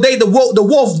wants to go date the wolf.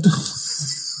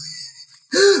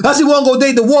 Now she won't go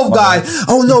date the wolf guy.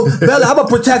 Oh no, Bella, how about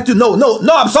protect you? No,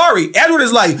 I'm sorry. Edward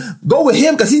is like, go with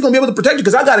him because he's gonna be able to protect you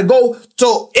because I gotta go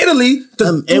to Italy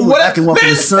to do whatever. Man,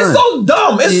 it's so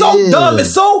dumb. It's so dumb.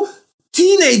 It's so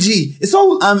teenagey. It's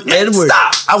so Edward.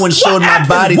 Stop. I wouldn't show my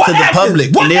body to the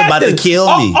public and they're about to kill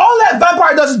me. All that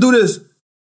vampire does is do this.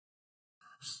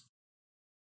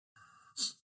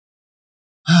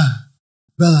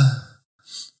 Bella,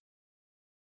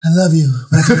 I love you.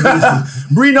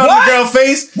 Breathing on the girl's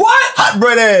face. What? Hot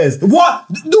bread ass. What?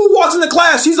 Dude walks in the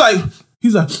class. He's like,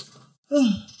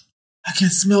 oh, I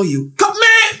can't smell you. Come,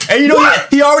 man. And you know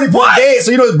he already put dead, so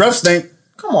you know his breath stink.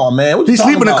 Come on, man. What He's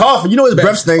sleeping in the coffin. You know his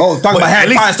breath stink. Oh, talking about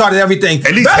Harry started everything.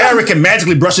 At least Harry can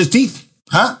magically brush his teeth.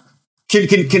 Huh? Can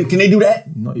they do that?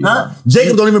 No, huh?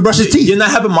 Jacob don't even brush his teeth. You're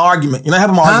not having my argument. You're not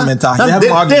having my argument, Ty.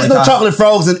 There's no chocolate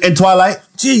frogs in Twilight.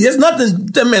 Gee, there's nothing.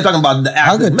 That man talking about the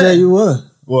actor. I can tell you what.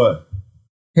 What?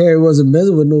 Harry wasn't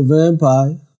messing with no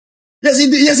vampire. Yes, he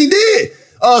did.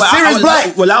 Sirius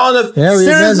Black. Well, I don't know. Harry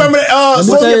Sirius, remember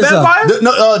the vampire? He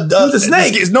was a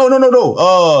snake. No.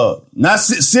 Not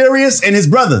Sirius and his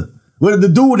brother. The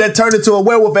dude that turned into a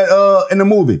werewolf in the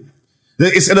movie.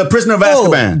 It's the Prisoner of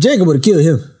Azkaban. Jacob would have killed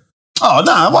him. Oh,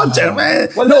 nah, I wasn't Jacob, man.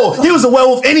 Well, no, he was a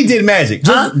werewolf and he did magic.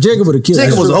 Jacob would have killed him.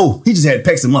 Jacob was he just had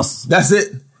pecs and muscles. That's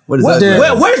it. What is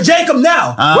that? Where's Jacob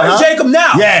now? Where's Jacob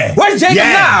now? Yeah. Where's Jacob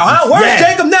now? Huh? Where's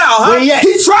Jacob now? Huh?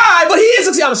 He tried, but he is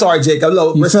succeeding. I'm sorry, Jacob.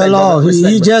 No, he respect, fell off.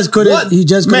 He just couldn't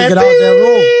get out that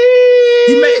road.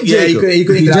 He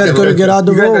couldn't get out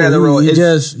the road.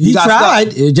 He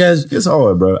tried. It's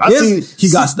hard, bro. He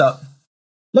got stuck.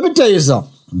 Let me tell you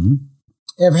something. Mm-hmm.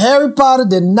 If Harry Potter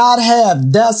did not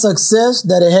have that success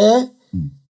that it had,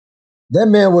 that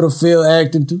man would have failed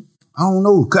acting too. I don't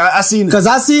know. I seen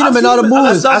him in other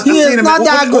movies. He is not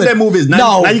that good. What that movie is.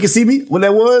 Now you can see me. What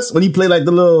that was? When he played like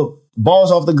the little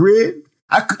balls off the grid.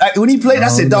 When he played, I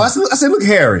said, dog, I said, look,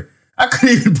 Harry. I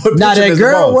couldn't even put now that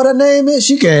girl, what her name is?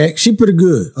 She can act. She pretty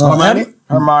good.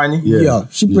 Hermione. Yeah,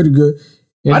 she pretty good.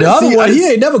 And the other one, he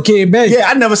ain't never came back. Yeah,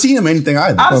 I never seen him in anything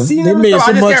either. I've seen him. They made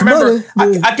so much money.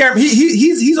 I can't.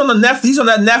 He's on the He's on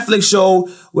that Netflix show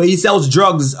where he sells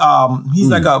drugs. He's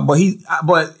like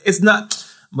but it's not.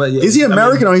 But yeah, is he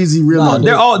American or is he real?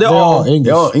 No, they're all English.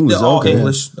 They're all English. They're all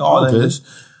English. They're all English.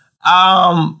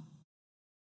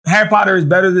 Harry Potter is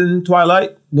better than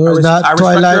Twilight. No, it's not.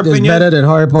 Twilight is better than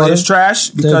Harry Potter. But it's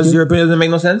trash because your opinion doesn't make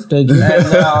no sense. Thank you. And,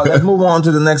 let's move on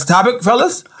to the next topic,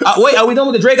 fellas. Wait, are we done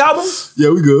with the Drake album?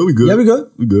 Yeah, we good. Yeah, we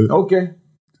good. Okay.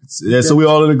 Yeah, so we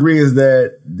all agree is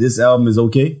that this album is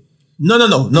okay. No.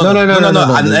 You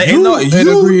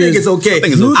think it's okay. I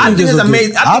think it's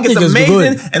amazing. I think it's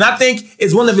amazing, and I think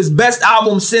it's one of his best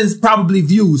albums since probably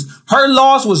Views. Her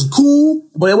Loss was cool,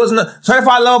 but it wasn't.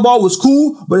 Certified Lover Ball was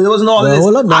cool, but it wasn't all of this.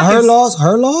 Hold up,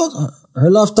 Her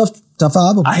Loss, tough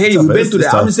album. I hear you. We've been through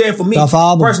that. I'm just saying for me,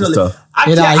 personally.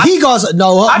 You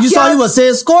saw he was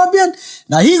saying Scorpion.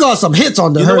 Now he got some hits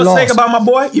on the Her Loss. You know what's fake about my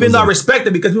boy? Even though I respect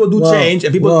it because people do change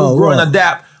and people do grow and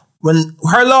adapt. When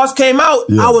Her Loss came out,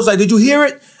 I was like, did you hear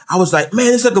it? I was like,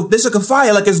 man, this like a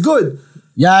fire, like it's good.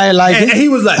 Yeah, I like it. And he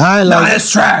was like, nah,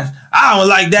 that's trash. I don't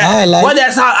like that.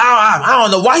 That's how I don't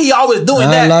know why he always doing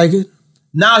that. I like it.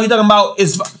 Now he talking about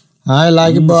it's. I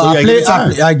like it, but I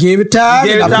gave it time.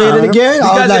 I played it again.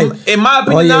 Because I was like, in my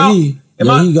opinion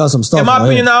he got some stuff. In my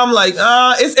opinion now, I'm like,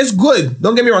 it's good.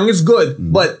 Don't get me wrong, it's good,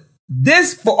 but.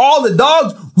 This for all the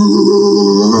dogs.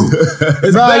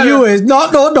 It's right, you is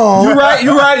not no dog. You're right.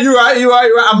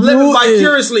 I'm living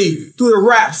vicariously through the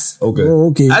raps. Okay.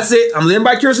 Oh, okay. That's it. I'm living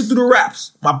vicariously through the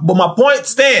raps. But my point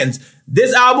stands.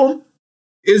 This album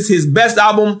is his best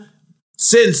album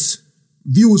since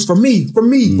Views for me.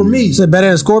 You said better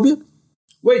than Scorpion?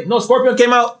 Wait, no, Scorpion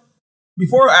came out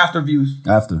before or after Views?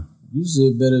 After. You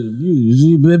said better than Views.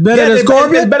 You said better than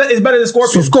Scorpion? It's better than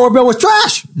Scorpion. So Scorpion was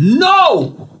trash?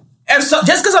 No. Just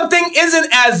because something isn't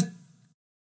as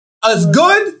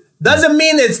good doesn't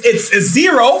mean it's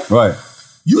zero. Right.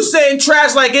 You saying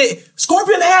trash like it.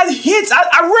 Scorpion had hits.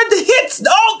 I read the hits,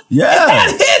 dog. Yeah. It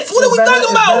had hits. What are we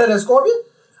talking about? Better than Scorpion?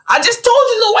 I just told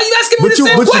you, why you asking me the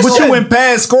same question? But you went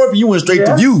past Scorpion, you went straight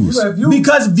to Views.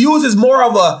 Because Views is more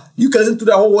of a, you can listen to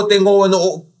that whole thing going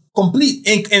complete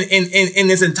in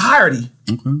its entirety.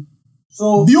 Okay.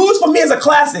 So Views for me is a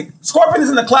classic. Scorpion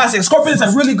isn't a classic. Scorpion is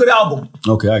a really good album.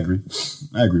 Okay, I agree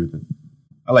with it.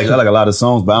 I like a lot of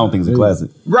songs, but I don't think it's a classic.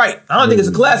 Right. I don't think it's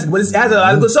a classic, but it has a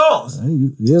lot of good songs.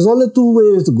 There's only two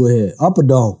ways to go ahead. Up or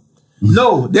down.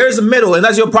 No, there's a middle, and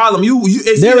that's your problem.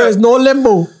 There is no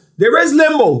limbo. There is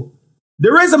limbo.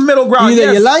 There is a middle ground.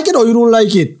 Either you like it or you don't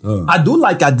like it. I do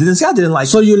like it. I didn't say I didn't like it.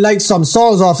 So you like some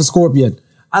songs off of Scorpion?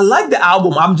 I like the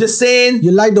album. I'm just saying.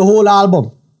 You like the whole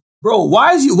album? Bro,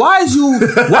 why is you trying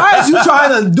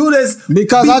to do this?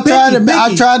 Because I'm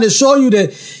trying to show you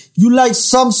that you like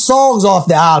some songs off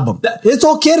the album. It's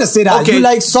okay to say that. Okay. You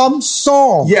like some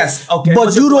songs. Yes, okay.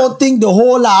 But you don't think the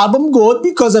whole album good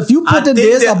because if you putting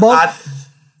this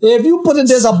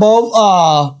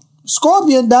above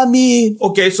Scorpion, that mean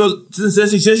okay, so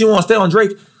since you want to stay on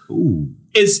Drake,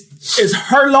 is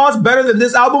Her Loss better than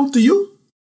this album to you?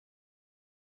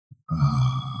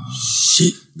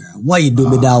 Shit, man. Why you do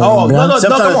me that one, bro? I'm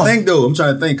trying to think though. I'm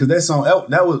trying to think because that song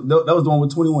that was the one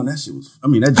with 21. That shit was. I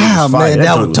mean, that joint was fire. Man,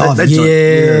 that was tough. That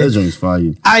joint was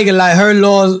fire. I ain't gonna lie.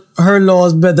 Her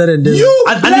Laws better than this.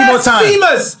 I need more time.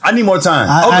 I need more time.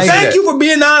 Thank you for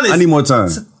being honest. I need more time.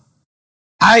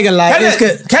 I ain't gonna lie.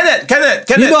 Kenneth.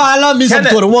 You know I love me some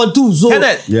 21 too. So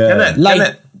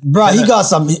Kenneth. Bro, he got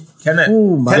some. Kenneth.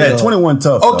 Oh my God. 21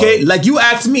 tough. Okay, like you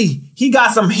asked me. He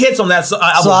got some hits on that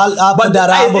album. So I'll put that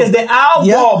album. It's the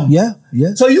album.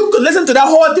 Yeah. So you could listen to that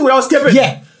whole thing without skipping.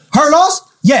 Yeah. Her Loss?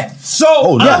 Yeah.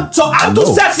 So I'm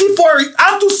too sexy for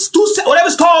whatever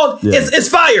it's called. It's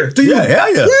fire to you. Yeah,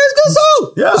 it's a good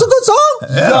song. Yeah. It's a good song.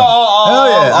 Hell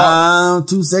yeah. I'm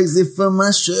too sexy for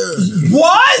my shirt.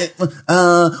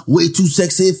 What? Way too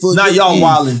sexy for Now y'all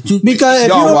wildin'. Because if you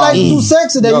don't like Too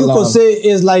Sexy, then you could say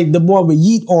it's like the one with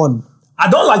Yeet on. I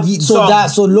don't like Yeet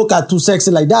songs. So look at Too Sexy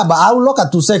like that, but I would look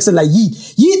at Too Sexy like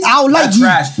Yeet. Yeet, I would like Yeet.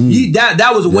 Trash. Yeet,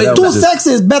 that was way Too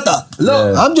Sexy is better.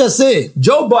 Look, I'm just saying.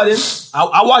 Joe Budden.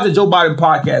 I watch the Joe Budden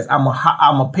podcast. I'm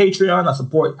a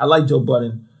Patreon. I like Joe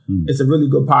Budden. It's a really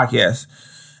good podcast.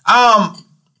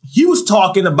 He was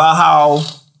talking about how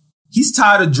he's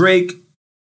tired of Drake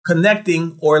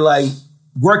connecting or like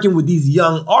working with these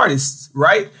young artists,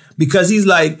 right? Because he's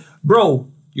like,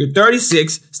 bro, you're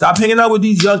 36. Stop hanging out with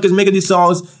these young kids making these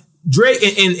songs. Drake,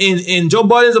 in Joe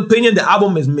Budden's opinion, the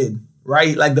album is mid,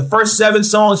 right? Like the first 7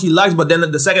 songs he likes, but then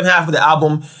the second half of the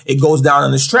album, it goes down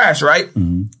and it's trash, right?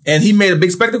 Mm-hmm. And he made a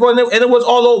big spectacle and it was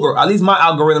all over. At least my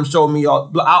algorithm showed me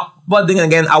all. But then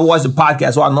again, I watched the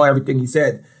podcast, so I know everything he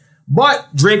said.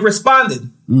 But Drake responded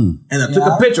and I took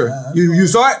a picture. You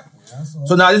saw it? Yeah,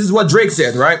 so now this is what Drake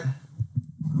said, right?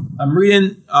 I'm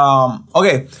reading.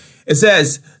 Okay. It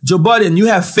says, Joe Budden, you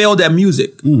have failed at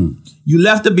music. You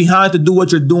left it behind to do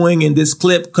what you're doing in this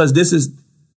clip because this is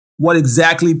what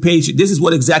exactly pays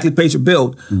your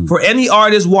bill. For any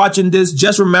artist watching this,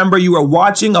 just remember you are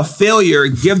watching a failure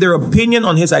give their opinion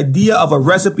on his idea of a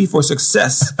recipe for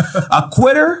success. A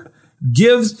quitter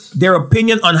gives their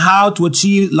opinion on how to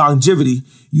achieve longevity.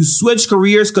 You switch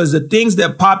careers because the things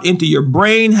that popped into your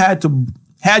brain had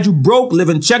you broke,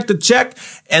 living check to check,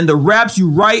 and the raps you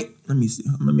write. Let me see.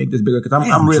 I'm gonna make this bigger because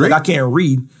I'm really like I can't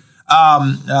read.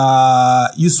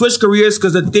 You switch careers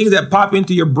because the things that pop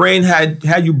into your brain had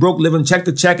you broke, living check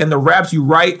to check, and the raps you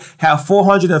write have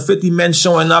 450 men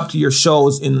showing up to your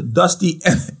shows in dusty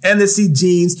NSC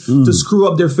jeans to screw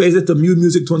up their faces to Mute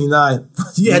Music 29.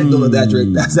 You had to know that,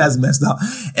 Drake. That's messed up.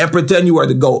 And pretend you are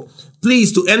the GOAT.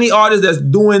 Please, to any artist that's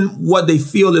doing what they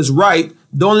feel is right,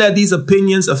 don't let these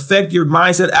opinions affect your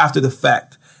mindset after the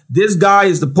fact. This guy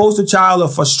is the poster child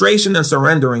of frustration and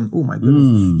surrendering. Oh my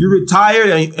goodness. You're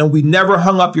retired and we never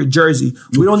hung up your jersey.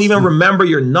 We don't even remember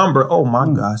your number. Oh my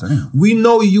gosh. We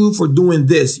know you for doing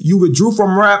this. You withdrew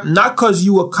from rap, not because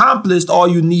you accomplished all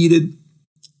you needed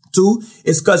to.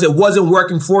 It's because it wasn't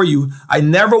working for you. I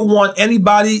never want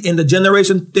anybody in the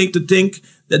generation to think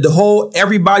that the whole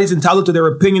everybody's entitled to their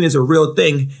opinion is a real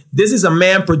thing. This is a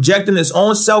man projecting his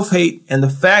own self-hate and the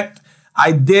fact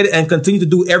I did and continue to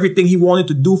do everything he wanted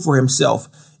to do for himself.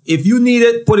 If you need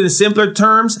it, put it in simpler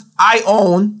terms, I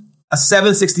own a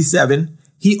 767.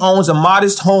 He owns a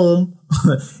modest home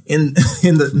in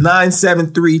the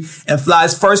 973 and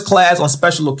flies first class on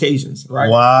special occasions, right?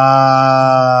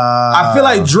 Wow. I feel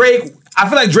like Drake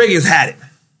has had it,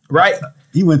 right?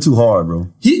 He went too hard,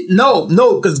 bro.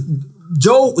 No, because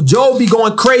Joe be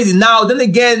going crazy. Now, then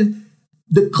again,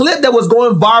 the clip that was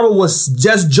going viral was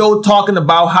just Joe talking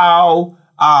about how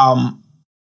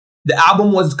the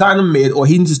album was kind of mid, or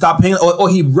he needs to stop paying, or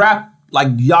he rapped like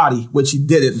Yachty, which he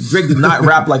didn't. Drake did not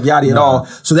rap like Yachty at all.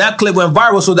 So that clip went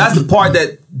viral. So that's the part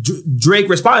that Drake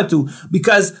responded to,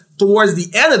 because towards the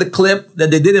end of the clip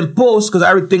that they didn't post, because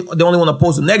everything they only want to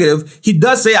post a negative, he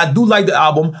does say, I do like the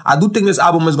album. I do think this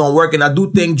album is going to work, and I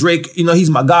do think Drake, he's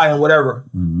my guy and whatever.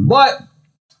 But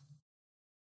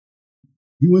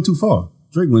he went too far.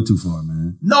 Drake went too far,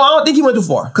 man. No, I don't think he went too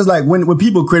far. Because like when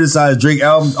people criticize Drake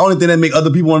albums, the only thing that make other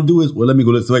people want to do is, well, let me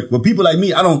go listen to it. When people like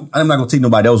me, I'm not going to take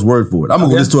nobody else's word for it. I'm going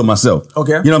to go listen to it myself.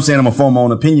 Okay. You know what I'm saying? I'm going to form my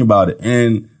own opinion about it.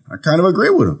 And I kind of agree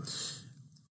with him.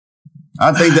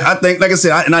 I think, like I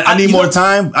said, I need more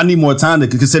time. I need more time to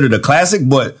consider the classic,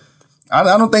 but I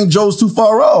don't think Joe's too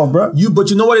far off, bro. But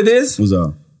you know what it is? What's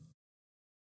up?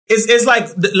 It's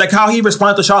like how he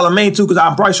responded to Charlamagne too, because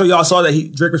I'm probably sure y'all saw that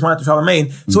Drake responded to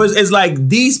Charlamagne. So it's like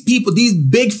these people, these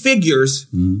big figures,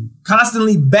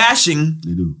 constantly bashing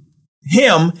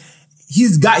him.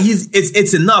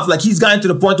 It's enough. Like he's gotten to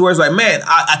the point where it's like, man,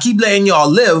 I keep letting y'all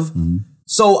live,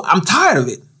 so I'm tired of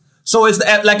it. So it's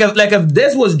like if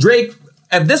this was Drake.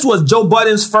 If this was Joe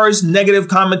Budden's first negative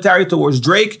commentary towards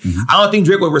Drake, I don't think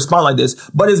Drake would respond like this.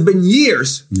 But it's been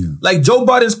years. Yeah. Like Joe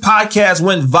Budden's podcast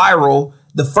went viral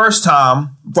the first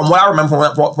time, from what I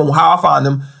remember, from how I found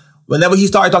him. Whenever he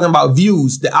started talking about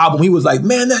Views, the album, he was like,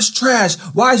 man, that's trash.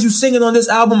 Why is you singing on this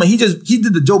album? And he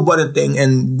did the Joe Budden thing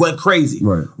and went crazy.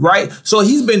 Right? So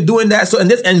he's been doing that. So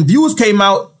and Views came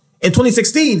out in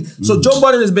 2016. So Joe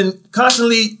Budden has been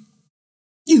constantly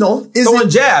throwing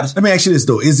jabs. Let me ask you this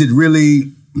though: is it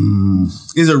really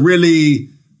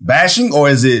bashing or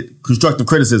is it constructive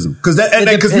criticism? Because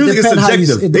music is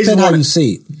subjective. It depends how you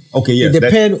see it. Okay, yeah. It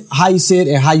depends how you say it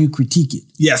and how you critique it.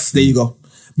 Yes, there you go.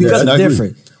 Because it's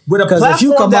different. Because if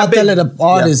you come out telling the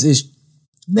artist is,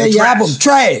 man, your album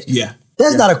trash. Yeah.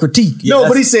 That's not a critique. No,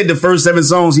 but he said the first 7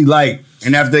 songs he liked,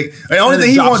 and after the only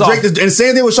thing he wants Drake to, and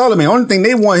same thing with Charlamagne. Only thing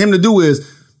they want him to do is,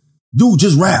 dude,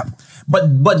 just rap. But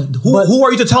who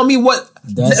are you to tell me what?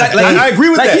 I agree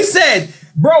with that. Like he said,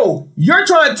 bro, you're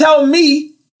trying to tell me,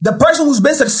 the person who's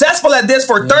been successful at this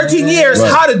for 13 years,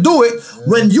 how to do it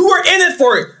when you were in it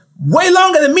for way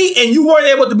longer than me and you weren't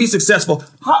able to be successful.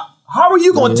 How are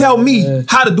you going to tell me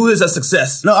how to do this as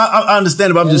success? No, I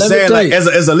understand, but I'm just saying, like,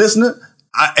 as a listener,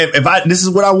 if this is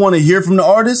what I want to hear from the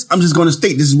artist, I'm just going to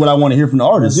state this is what I want to hear from the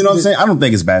artist. You know what I'm saying? I don't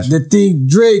think it's bashful. The thing,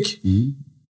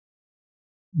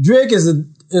 Drake is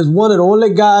one of the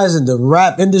only guys in the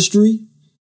rap industry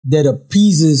that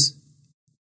appeases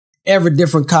every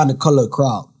different kind of color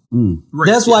crowd.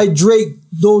 That's why Drake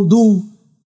don't do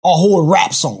a whole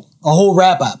rap song, a whole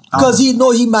rap album, because he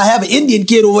know he might have an Indian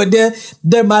kid over there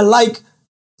that might like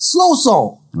slow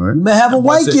song. Right. You might have a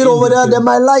white kid over there that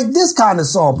might like this kind of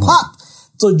song, pop.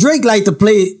 So Drake like to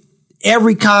play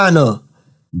every kind of.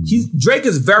 Drake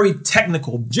is very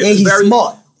technical. And he's very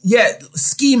smart. Yeah,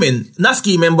 not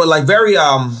scheming, but like very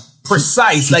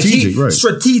precise.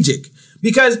 Strategic.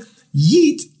 Because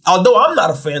Yeat, although I'm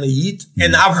not a fan of Yeat,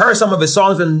 and I've heard some of his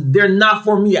songs, and they're not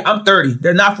for me. I'm 30.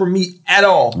 They're not for me at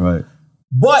all. Right.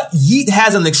 But Yeat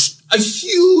has a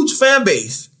huge fan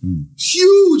base.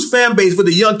 Huge fan base for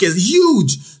the young kids.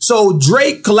 Huge. So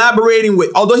Drake collaborating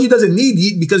with, although he doesn't need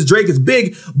Yeat because Drake is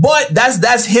big, but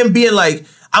that's him being like,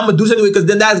 I'm going to do something because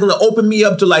then that's going to open me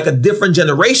up to like a different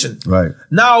generation. Right.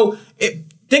 Now,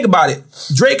 think about it.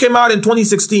 Drake came out in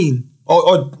 2016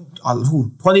 or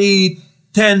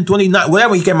 2010, 29,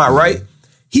 whatever he came out, right?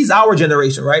 He's our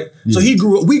generation, right? Yeah.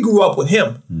 So we grew up with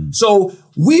him. So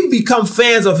we've become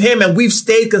fans of him and we've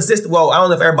stayed consistent. Well, I don't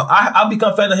know if everybody, I've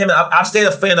become a fan of him and I've stayed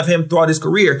a fan of him throughout his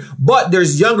career. But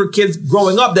there's younger kids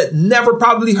growing up that never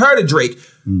probably heard of Drake,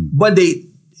 but they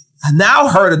now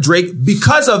heard of Drake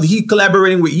because of he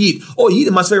collaborating with Yeat. Oh, Yeat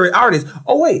is my favorite artist.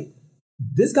 Oh, wait.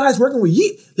 This guy's working with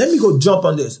Yeat. Let me go jump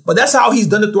on this. But that's how he's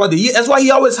done it throughout the year. That's why he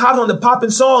always hops on the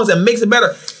popping songs and makes it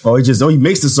better. He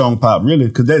makes the song pop, really.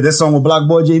 Because that song with Block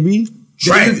Boy JB,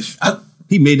 trash.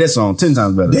 He made that song 10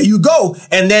 times better. There you go.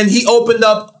 And then he opened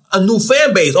up a new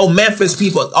fan base. Oh, Memphis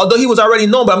people. Although he was already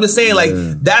known, but I'm just saying, like,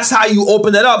 that's how you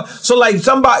open it up. So, like,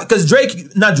 somebody, because Joe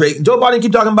Biden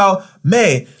keep talking about,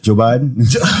 man. Joe Biden?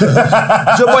 Joe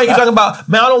Biden keep talking about,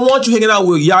 man, I don't want you hanging out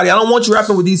with Yachty. I don't want you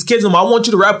rapping with these kids anymore. I want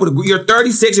you to rap with, you're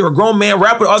 36, you're a grown man,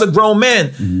 rap with other grown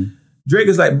men. Drake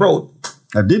is like, bro.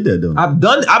 I did that, though. I've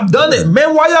done it.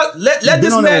 Man, why y'all, let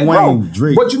this man grow.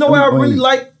 But you know what I really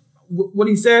like? What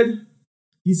he said?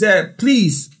 He said,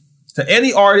 please, to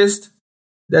any artist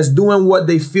that's doing what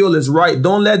they feel is right,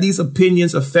 don't let these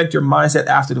opinions affect your mindset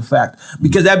after the fact.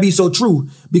 Because that'd be so true.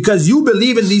 Because you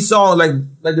believe in these songs,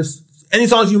 like this, any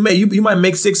songs you make, you might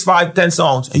make 6, 5, 10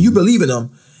 songs, and you believe in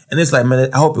them. And it's like,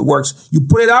 man, I hope it works. You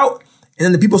put it out, and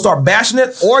then the people start bashing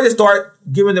it, or they start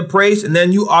giving the praise, and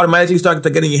then you automatically start to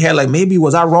get in your head, like, maybe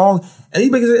was I wrong? And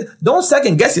don't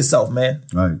second guess yourself, man.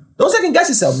 Right. Don't second guess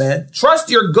yourself, man. Trust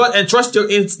your gut and trust your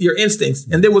instincts.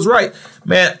 And it was right,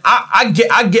 man. I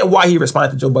get why he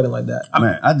responded to Joe Budden like that.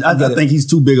 I think he's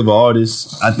too big of an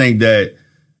artist. I think that,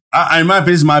 in my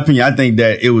opinion, I think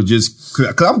that it was just,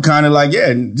 cause I'm kind of like,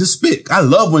 just spit. I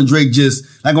love when Drake just,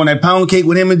 like on that Pound Cake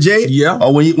with him and Jay. Yeah.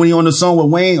 Or when he on the song with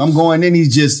Wayne, I'm going in,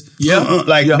 he's just,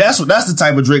 that's the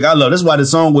type of Drake I love. That's why the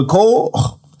song with Cole,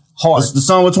 hard. The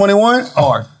song with 21,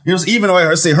 hard. It was even though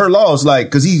I say Her Loss, like,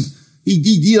 cause he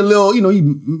a little,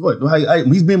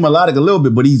 he's being melodic a little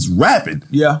bit, but he's rapping.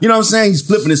 Yeah. You know what I'm saying? He's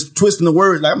flipping his, twisting the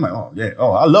words. Like, I'm like,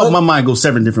 I love my mind go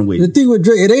 7 different ways. The thing with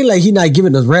Drake, it ain't like he not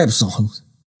giving us rap songs.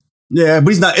 Yeah,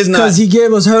 but it's not. Because he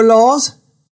gave us Her Loss.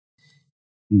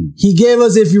 He gave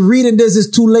us If You're Reading This, It's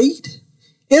Too Late.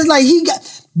 It's like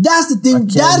that's the thing.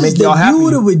 That is the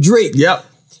beauty with Drake. Yep.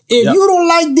 If you don't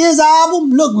like this album,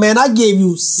 look, man, I gave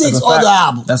you 6 other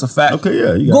albums. That's a fact. Okay,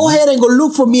 yeah. Go ahead and go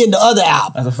look for me in the other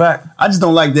album. That's a fact. I just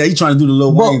don't like that. He's trying to do the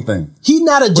Lil Wayne thing. He's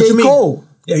not a J. Cole.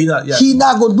 Yeah, he's not. Yeah. He's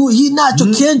not gonna do. He's not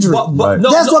your Kendrick.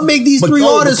 That's what make these three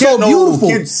artists so beautiful.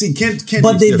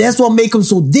 That's what make them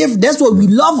so different. That's what we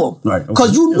love them. Right.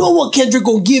 Because you know what Kendrick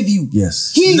gonna give you.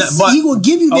 Yes. He gonna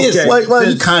give you this.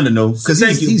 Well, you kind of know because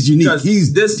he's unique.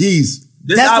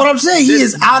 That's what I'm saying. He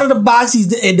is out of the box.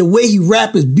 And the way he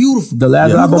rap is beautiful. The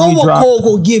last album he dropped. You know what Cole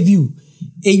gonna give you.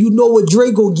 And you know what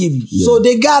Drake gonna give you. Yeah. So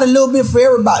they got a little bit for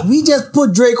everybody. We just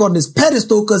put Drake on this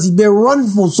pedestal because he been running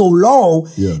for so long.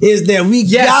 Yeah. Is that we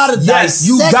gotta dissect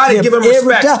you gotta give him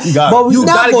respect. But we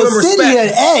not gonna sit here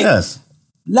and act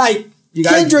like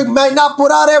Kendrick might not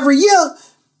put out every year,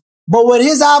 but when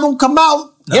his album come out,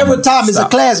 every time it's a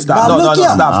classic.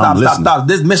 Stop.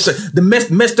 This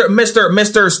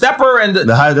Mr. Stepper and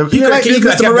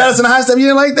Mr. Morales and the High Step. You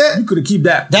didn't like that? You could have kept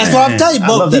that. That's what I'm telling you.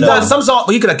 But he got some song.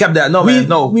 He could have kept that. No, man.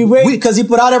 No. We wait because he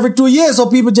put out every 2 years, so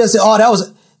people just say, "Oh, that was all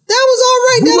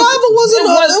right." That album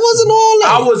wasn't all that.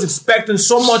 I was expecting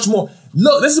so much more.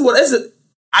 Look, this is.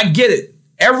 I get it.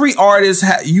 Every artist,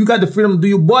 you got the freedom to do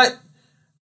you, but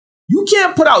you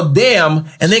can't put out Damn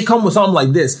and then come with something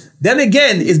like this. Then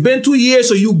again, it's been 2 years,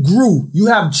 so you grew. You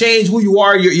have changed who you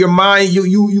are, your mind.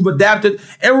 You've adapted,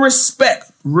 and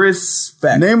respect.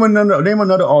 Name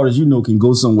another artist you know can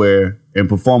go somewhere and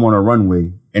perform on a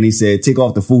runway, and he said, "Take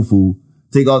off the foo-foo.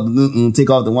 Take off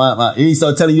the wine." And he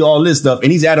started telling you all this stuff,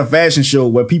 and he's at a fashion show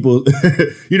where people,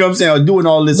 you know what I'm saying, are doing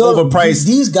all this overpriced.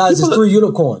 These guys is three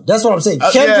unicorns. That's what I'm saying.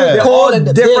 They're all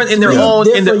different in their own.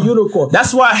 Unicorn.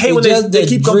 That's why I hate when they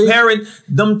keep comparing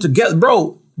them together,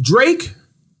 bro. Drake,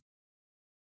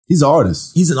 he's an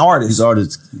artist. He's an artist.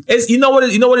 It's you know what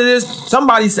it is.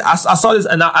 Somebody said, I saw this,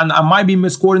 and I might be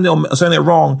misquoting it or saying it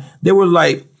wrong. They were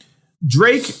like,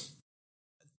 Drake.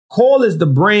 Cole is the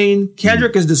brain,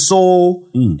 Kendrick is the soul,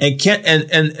 and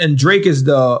Drake is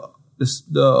the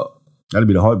that'd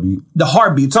be the heartbeat. The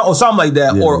heartbeat, or something like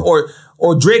that, yeah.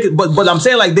 or Drake. But I'm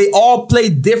saying like they all play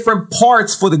different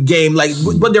parts for the game, like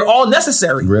but they're all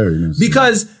necessary. Very necessary.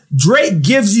 Because Drake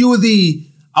gives you the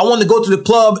I want to go to the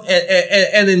club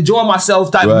and enjoy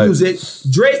myself type music.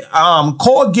 Drake,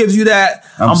 Cole gives you that.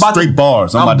 I'm about to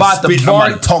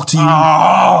talk to you.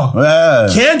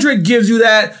 Kendrick gives you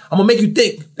that. I'm gonna make you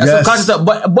think. That's some conscious stuff.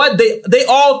 But they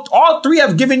all three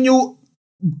have given you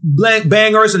blank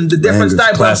bangers and the different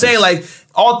styles. But I'm saying like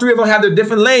all three of them have their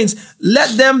different lanes.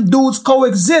 Let them dudes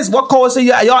coexist. What Cole say?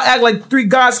 Y'all act like three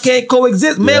gods can't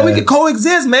coexist. Man, we can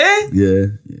coexist, man. Yeah.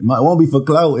 It won't be for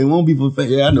clout. It won't be for fame.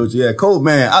 Yeah, I know what you. Yeah, Cole,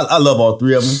 man, I love all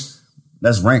three of them.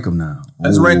 Let's rank them now.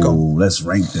 Let's rank them. Let's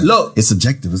rank them. Look. It's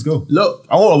subjective. Let's go. Look.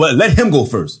 Let him go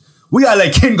first. We gotta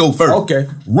let Ken go first. Okay.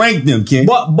 Rank them, Ken.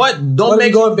 But don't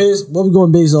make what we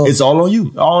going based on? It's all on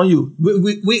you. All on you.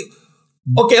 We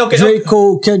Okay. Drake,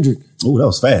 Cole, Kendrick. Oh, that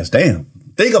was fast. Damn.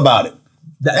 Think about it.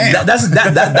 That's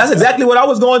exactly what I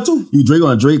was going to. You Drake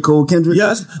on Drake, Cole, Kendrick?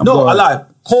 Yes. I lied.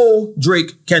 Cole,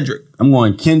 Drake, Kendrick. I'm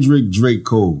going Kendrick, Drake,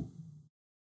 Cole.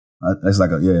 That's like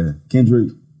Kendrick,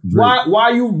 Drake. Why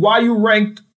you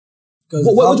ranked?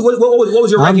 What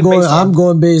was your ranking based on? I'm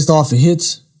going based off of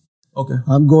hits. Okay.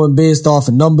 I'm going based off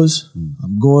of numbers.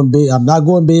 I'm not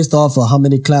going based off of how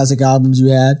many classic albums you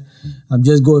had. I'm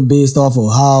just going based off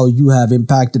of how you have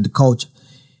impacted the culture.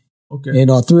 Okay. And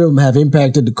all three of them have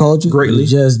impacted the culture greatly.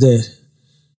 It's just that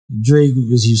Drake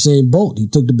was Usain Bolt. He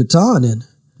took the baton and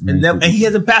he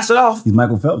hasn't passed it off. He's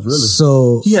Michael Phelps, really.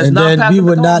 So he has and not then passed we the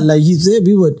would baton. not, like he said,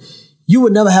 you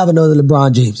would never have another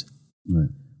LeBron James. Right.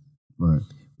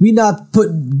 We not put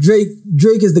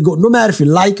Drake is the GOAT. No matter if you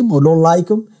like him or don't like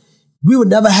him, we would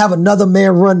never have another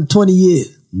man run 20 years.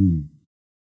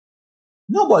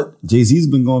 No, but Jay-Z's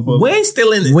been going for Wayne's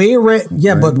still in it.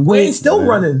 But Wayne's still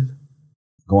running.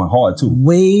 Going hard too.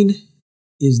 Wayne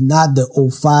is not the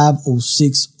 05,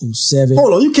 06, 07.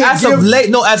 Hold on, you can't as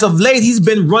of late, he's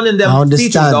been running them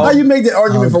features, though. How you make that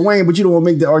argument for Wayne, but you don't want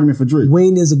to make that argument for Drake?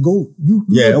 Wayne is a GOAT.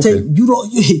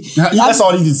 That's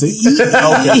all you can say.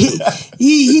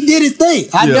 He did his thing.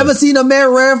 I never seen a man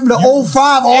run from the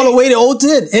 05 all the way to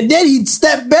 010. And then he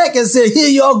stepped back and said, here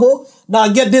y'all go.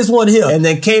 Now get this one here. And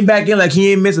then came back in like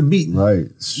he ain't miss a beat. Right.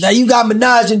 Now you got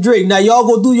Minaj and Drake. Now y'all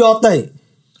go do y'all thing.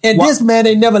 And this man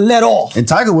ain't never let off. And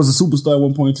Tiger was a superstar at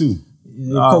one point too.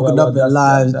 Coconut up their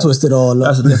lives, twisted all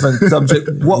up. That's a different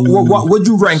subject. What would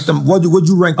you rank them? Would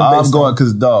you rank them based I'm going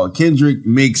because Kendrick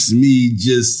makes me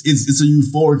just it's a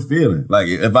euphoric feeling. Like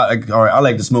if I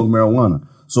like to smoke marijuana.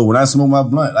 So when I smoke my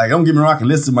blunt, like don't get me wrong, I can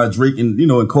listen to my Drake and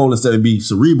and Cole instead of be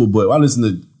cerebral, but when I listen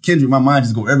to Kendrick, my mind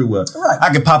just go everywhere. Right.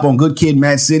 I can pop on Good Kid,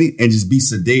 Mad City, and just be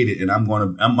sedated, and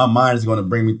my mind is gonna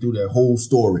bring me through that whole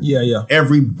story. Yeah.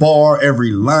 Every bar,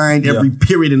 every line, every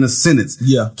period in a sentence.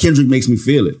 Yeah. Kendrick makes me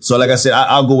feel it. So like I said,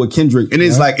 I'll go with Kendrick, and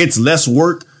it's like it's less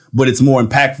work, but it's more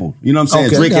impactful. You know what I'm saying?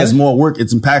 Okay. Drake has more work,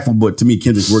 it's impactful, but to me,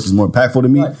 Kendrick's work is more impactful to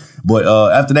me. Right. But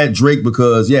after that, Drake,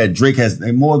 because Drake has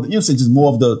more. Just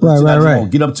more of the things I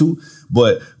won't get up to.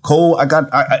 But Cole,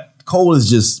 Cole is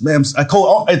just, man,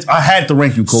 Cole, I had to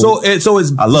rank you, Cole. I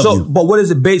love you. But what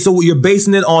is it based? So you're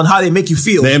basing it on how they make you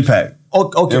feel? The impact.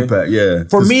 Okay. Impact, yeah.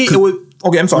 For me, it was,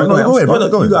 okay, I'm sorry. Go ahead, brother.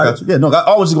 Go ahead. Yeah, no,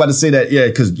 I was just about to say that,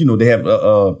 because, they have,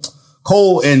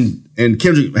 Cole and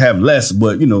Kendrick have less,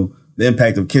 but, the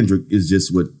impact of Kendrick is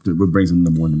just what brings him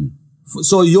number one to me.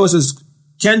 So yours is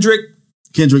Kendrick,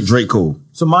 Drake, Cole.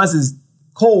 So mine is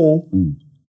Cole,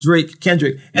 Drake,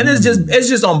 Kendrick, and it's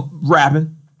just on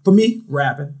rapping for me.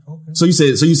 Rapping. Okay. So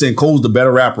you saying Cole's the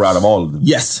better rapper out of all of them?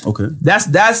 Yes. Okay. That's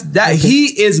okay. He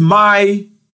is my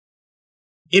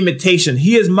imitation.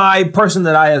 He is my person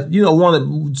that I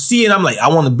want to see, and I'm like, I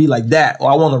want to be like that,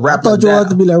 or I want to rap. I thought you wanted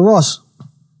to be like Ross.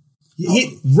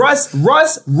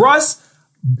 Russ,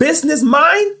 business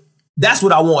mind. That's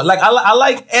what I want. Like I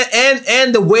like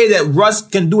and the way that Russ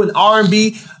can do an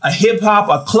R&B, a hip hop,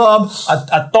 a club,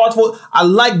 a thoughtful. I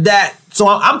like that. So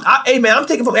hey man, I'm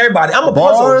taking from everybody. I'm a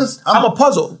puzzle. I'm a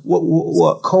puzzle.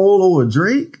 What? Cole over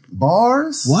Drake?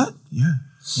 Bars? What? Yeah.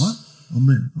 What? Oh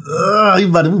man. We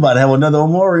about to have another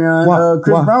Omarion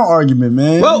Chris Brown argument,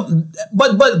 man. Well,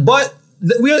 but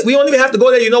we don't even have to go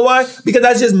there. You know why? Because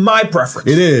that's just my preference.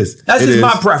 It is. That's just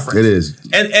my preference. It is.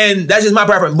 And that's just my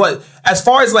preference. But as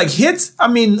far as like hits, I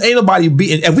mean, ain't nobody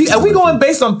beating. If we going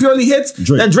based on purely hits,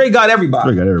 then Drake got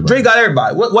everybody. Drake got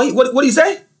everybody. What do you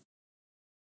say?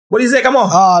 What do you say? Come on.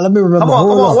 Let me remember. Come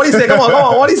on. What do you say? Come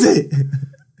on. What do you say?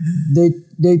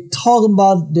 They talking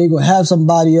about they gonna have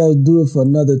somebody else do it for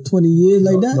another 20 years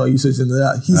like that. No, you said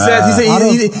that.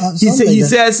 He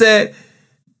said.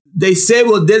 They said,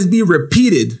 will this be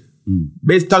repeated?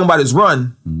 Basically talking about his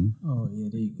run. Oh,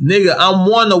 yeah, nigga, I'm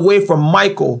one away from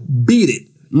Michael. Beat it.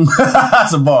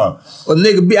 That's a bar. Well,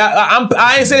 nigga,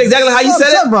 I ain't saying exactly how you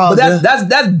said it, but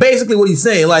that's basically what he's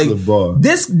saying. Like,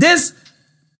 this,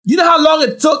 you know how long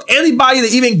it took anybody to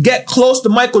even get close to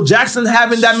Michael Jackson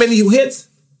having that many hits?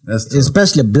 That's tough.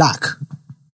 Especially black.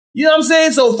 You know what I'm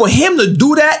saying? So for him to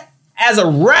do that as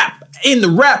a rap, in the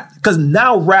rap, because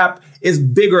now rap is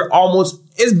bigger almost,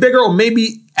 it's bigger or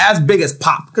maybe as big as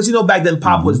pop. Because back then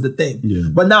pop was the thing. Yeah.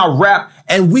 But now rap,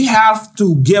 and we have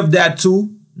to give that to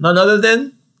none other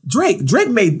than Drake. Drake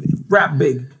made rap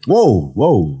big. Whoa.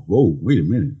 Wait a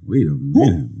minute.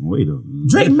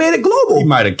 Drake made it global. He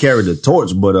might have carried the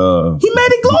torch, but he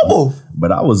made it global.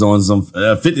 But I was on some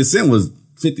 50 Cent was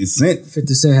 50 Cent.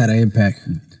 50 Cent had an impact.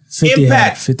 50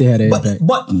 had an impact.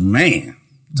 But man,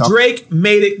 Drake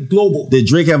made it global. Did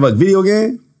Drake have a video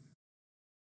game?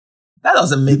 That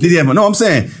doesn't make it. No, I'm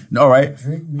saying, all right.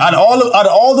 Out of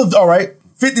all the, all right,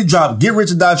 50 drop, Get Rich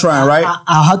or Die Trying, right?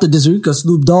 I have to disagree because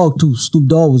Snoop Dogg too. Snoop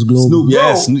Dogg was global.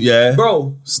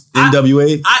 Bro.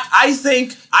 NWA. I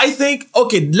think,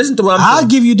 okay, listen to what I'm saying. I'll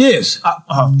give you this.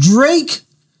 Drake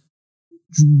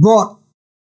brought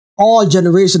all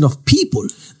generation of people.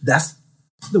 That's,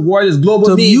 the word is global.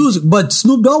 To music, but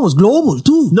Snoop Dogg was global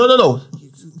too. No.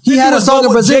 He had a song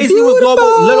in Brazil. Jay-Z was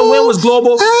global. Lil Wayne was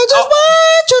global.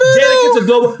 Jadakiss was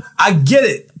global. I get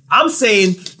it. I'm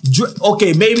saying,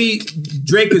 okay, maybe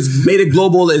Drake has made it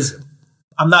global.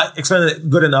 I'm not explaining it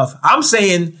good enough. I'm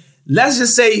saying, let's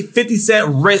just say 50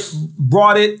 Cent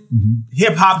brought it,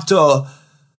 hip hop to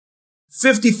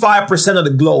 55% of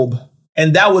the globe.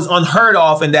 And that was unheard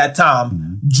of in that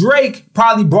time. Drake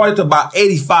probably brought it to about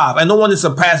 85, and no one has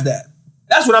surpassed that.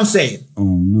 That's what I'm saying. Oh,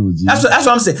 no, G. That's what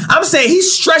I'm saying. I'm saying he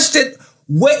stretched it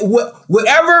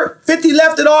wherever 50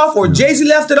 left it off or Jay-Z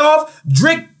left it off,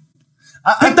 Drake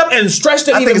picked up and stretched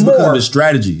it even more. I think it's because of his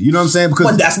strategy. You know what I'm saying?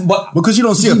 Because you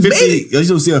don't see a 50. You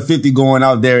don't see a 50 going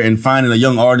out there and finding a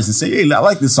young artist and say, "Hey, I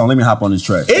like this song. Let me hop on this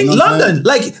track." In London,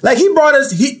 like Drake brought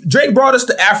us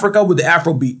to Africa with the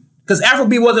Afrobeat. Because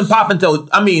Afrobeat wasn't popping until,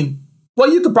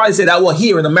 well, you could probably say that,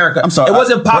 here in America. I'm sorry. It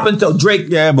wasn't popping until Drake.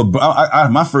 Yeah, but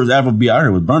my first Afrobeat I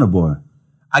heard was Burna Boy.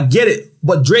 I get it.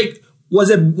 But Drake, was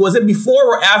it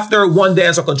before or after One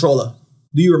Dance or Controller?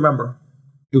 Do you remember?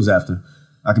 It was after.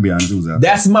 I can be honest, it was after.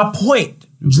 That's my point.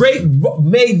 Drake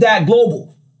made that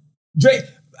global. Drake,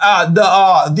 the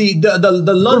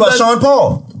London. What about Sean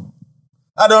Paul?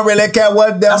 I don't really care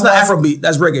what that's not Afrobeat.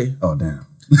 That's reggae. Oh, damn.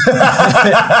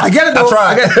 I get it though.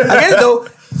 I get it though.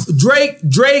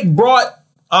 Drake brought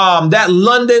that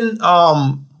London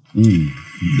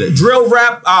the drill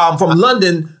rap from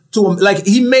London to him. Like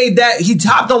he made that. He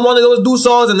topped on one of those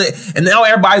songs, and now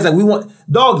everybody's like, we want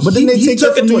dog. But then he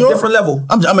took it to a different level.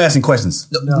 I'm asking questions.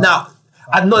 No. Now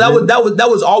I know that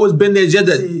was always been there. Just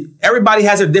that everybody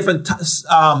has a different. That's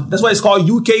why it's called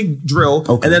UK drill,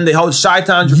 and then they hold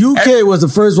Chi-Town drill. UK was the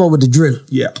first one with the drill.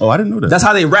 Yeah. Oh, I didn't know that. That's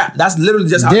how they rap. That's literally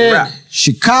just how they rap.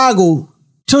 Chicago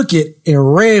took it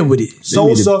and ran with it. So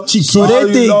they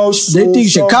think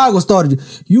Chicago started.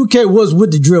 UK was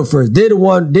with the drill first. They're the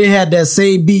one. They had that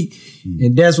same beat.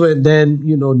 And that's when then,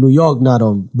 New York, not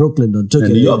on Brooklyn, took it.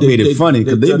 New York made it funny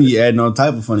because they be adding all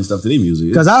type of funny stuff to their music.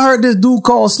 Because I heard this dude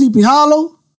called Sleepy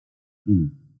Hollow.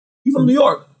 He from New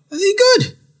York. He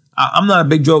good. I'm not a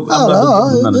big joke. This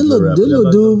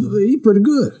little dude, he pretty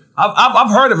good.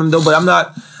 I've heard of him though, but I'm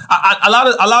not. a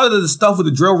lot of the stuff with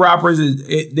the drill rappers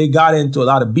they got into a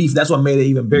lot of beef. That's what made it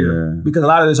even bigger because a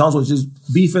lot of the songs was just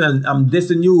beefing and I'm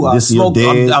dissing you. I smoke.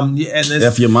 And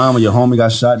if your mom or your homie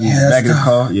got shot in the back of the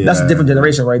car, that's a different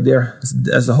generation right there.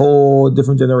 That's a whole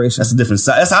different generation. That's a different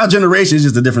side. That's our generation. It's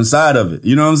just a different side of it.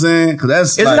 You know what I'm saying? Because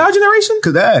that's is it our generation?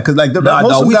 Because like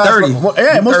most of the guys, 30.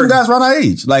 most of the guys around our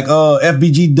age, like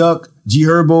FBG Duck, G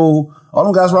Herbo, all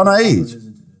them guys around our age.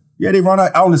 Yeah, they run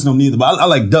out. I don't listen to them neither, but I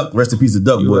like Duck. Rest in peace to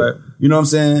Duck. But right. You know what I'm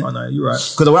saying? You're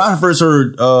right. Because when I first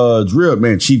heard drill,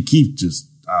 man, Chief Keef just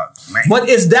man. But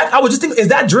is that? I was just thinking, is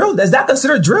that drill? Is that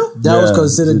considered drill? That was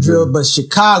considered drill, but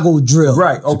Chicago drill.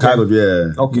 Right. Okay. Chicago,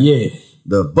 yeah. Okay. Yeah.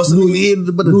 The busting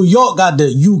New York got the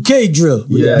UK drill.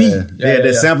 With the beat. They had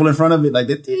that sample in front of it, like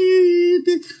that.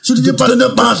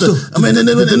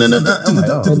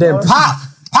 And then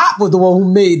Pop was the one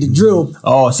who made the drill.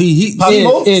 Oh, see, I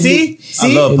love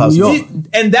Pop Smoke.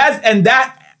 And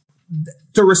that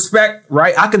to respect,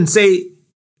 right? I can say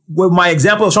with my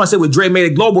example, I was trying to say with Dre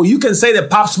made it global. You can say that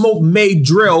Pop Smoke made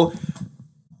drill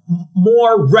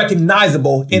more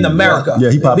recognizable in America.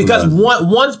 Yeah, he because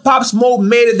once Pop Smoke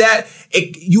made it,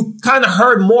 you kind of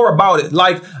heard more about it.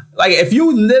 Like if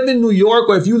you live in New York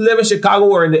or if you live in Chicago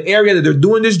or in the area that they're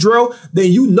doing this drill,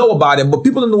 then you know about it. But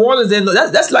people in New Orleans didn't know.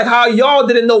 That's like how y'all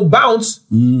didn't know Bounce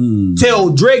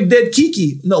till Drake did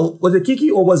Kiki. No, was it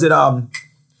Kiki or was it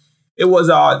It was.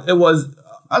 I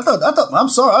thought. I'm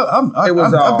sorry.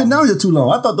 I've been down here too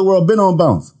long. I thought the world been on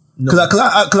Bounce. Because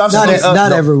I've seen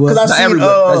not everywhere. Not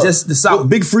everywhere. Just the South.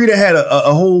 Big Frida had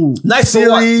a whole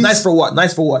series. Nice for what?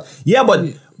 Yeah,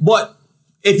 but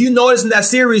if you notice in that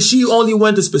series, she only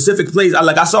went to specific places.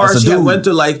 Like I saw her, she had went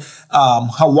to like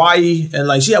Hawaii and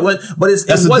like she had went, but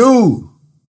that's a dude.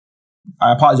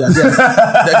 I apologize.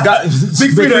 Yes.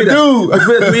 Big Frida dude.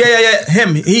 Yeah.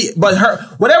 Him. But her.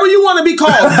 Whatever you want to be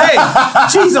called. Hey,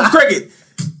 she's a cricket.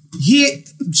 She,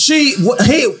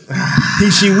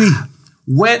 we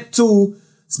went to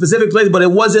specific places, but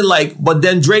it wasn't like. But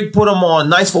then Drake put them on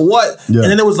Nice for What, and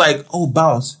then it was like, oh,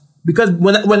 Bounce. Because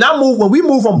when we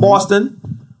moved from Boston,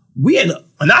 when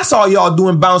I saw y'all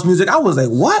doing Bounce music, I was like,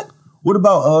 what? What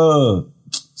about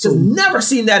Just never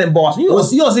seen that in Boston. You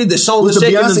don't see the shoulders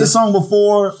shaking. Was the Beyonce song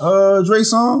before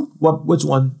Drake's song? Which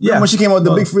one? Yeah, when she came out with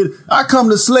the Big Frida, I Come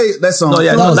to Slay. That song. No,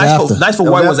 yeah, Nice for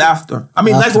What was after. I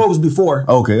mean, Nice for What was before.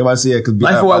 Okay, if I see it, because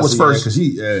Nice for What was first.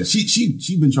 Because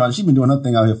she been doing her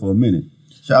thing out here for a minute.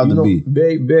 Shout out to B.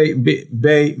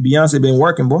 Beyonce been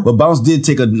working, boy. But Bounce did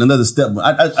take another step.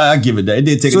 I give it that. It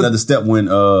did take another step when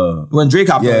Drake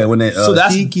hopped on. When that so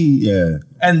that's Kiki,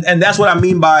 and that's what I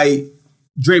mean by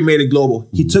Drake made it global.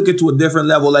 He took it to a different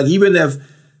level. Like even if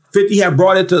 50 had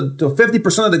brought it to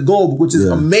 50% of the globe, which is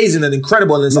amazing and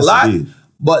incredible, and it's a lot.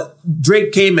 But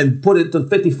Drake came and put it to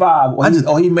 55.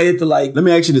 He made it to like. Let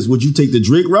me ask you this: would you take the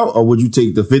Drake route or would you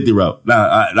take the 50 route?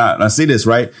 Now I say this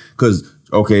right because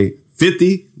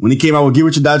 50, when he came out with Get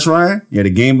Rich or Die Trying, you had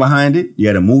a game behind it. You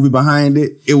had a movie behind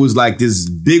it. It was like this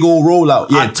big old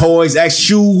rollout. You had toys,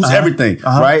 shoes, everything,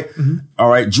 right? Mm-hmm. All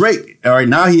right, Drake. All right,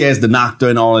 now he has the Nocta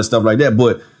and all that stuff like that.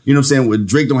 But you know what I'm saying? With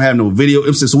Drake don't have no video.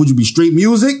 So would you be straight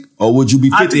music or would you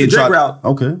be 50 I take the Drake route.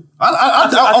 Okay.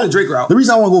 I take the Drake route. The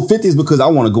reason I want to go 50 is because I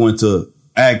want to go into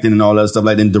acting and all that stuff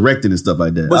like that and directing and stuff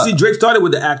like that. But see, Drake started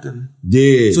with the acting.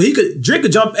 Yeah. So Drake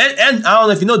could jump and I don't know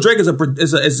if you know Drake is an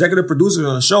executive producer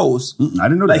on shows. I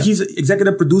didn't know that. Like he's an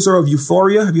executive producer of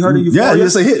Euphoria. Have you heard of Euphoria? Yeah,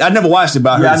 it's a hit. I never watched it,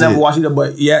 but I never watched it,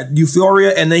 but yeah,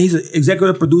 Euphoria, and then he's an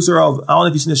executive producer of I don't know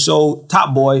if you've seen the show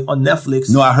Top Boy on Netflix.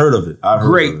 No, I heard of it.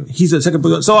 Great. He's a second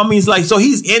producer. So I mean it's like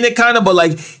he's in it kind of, but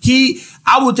like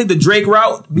I would take the Drake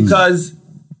route because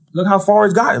look how far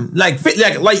it's got him. Like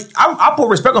I put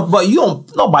respect on, but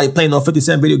nobody playing no 50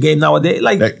 Cent video game nowadays.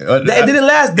 Like it didn't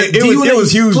last. It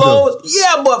was huge.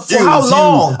 Yeah, but for how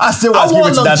long? I still watch Get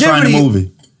Rich or Die Trying the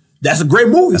movie. That's a great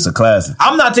movie. That's a classic.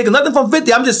 I'm not taking nothing from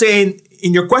 50. I'm just saying,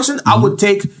 in your question, I would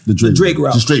take the Drake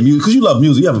route. Just straight music. Because you love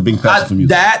music. You have a big passion for music.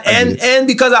 That and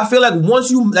because I feel like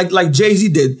once you like Jay-Z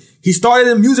did, he started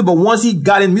in music, but once he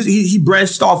got in music, he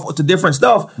branched off to different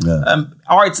stuff,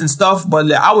 arts and stuff.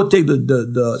 But I would take the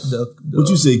What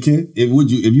you say, Ken? If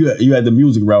you had the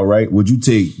music route, right? Would you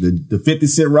take the 50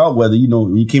 Cent route? Whether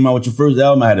when you came out with your first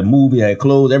album, I had a movie, I had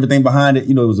clothes, everything behind it.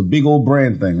 It was a big old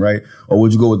brand thing, right? Or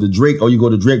would you go with the Drake? Or you go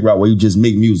the Drake route where you just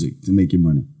make music to make your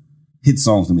money, hit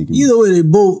songs to make your money. Either way,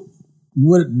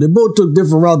 they both took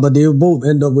different routes, but they both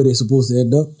end up where they're supposed to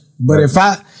end up. But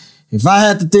if I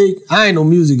had to take, I ain't no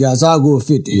music guy, so I'll go with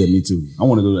 50. Yeah, me too. I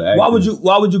want to go to acting.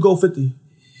 Why would you go 50?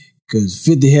 Because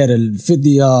 50 had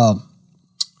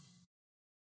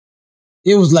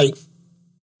it was like,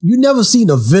 you never seen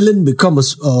a villain become a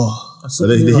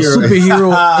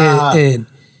superhero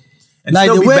And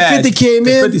like the way 50 came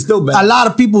in, 50 still bad. a lot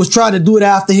of people was trying to do it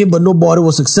after him, but nobody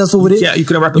was successful with it. Yeah, you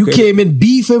couldn't replicate You came in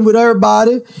beefing with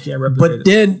everybody, but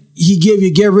then he gave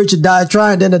you Get Rich or Die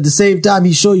Trying. Then at the same time,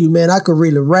 he showed you, man, I could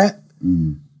really rap.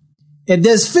 And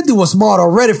then 50 was smart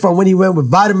already from when he went with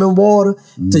Vitamin Water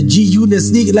to G-Unit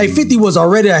Sneaker. Like 50 was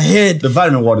already ahead. The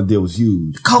Vitamin Water deal was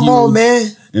huge. Come on, man.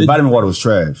 And Vitamin Water was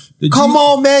trash. Come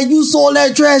on, man. You sold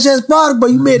that trash ass product,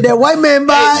 but you made that white man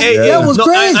buy it. That was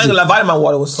crazy. I ain't gonna lie, Vitamin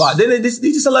Water was fine. They just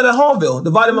sell it at Homeville.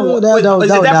 The Vitamin Water.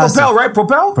 That Propel, right?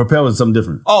 Propel? Propel was something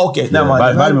different. Oh, okay. Never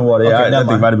mind. Vitamin Water, I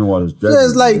think Vitamin Water is trash. Yeah,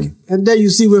 it's like, and then you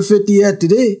see where 50 at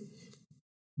today.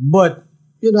 But,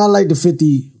 you know, I like the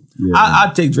 50. Yeah,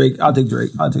 I'll take Drake. I'll take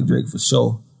Drake for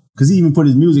sure. Because he even put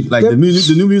his music, like the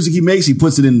new music he makes, he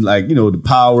puts it in like, you know, the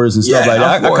powers and stuff like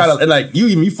that. I kind of like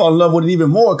you fall in love with it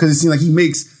even more because it seems like he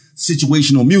makes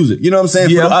situational music. You know what I'm saying?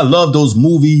 Yeah. I love those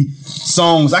movie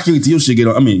songs. I can't wait till your shit get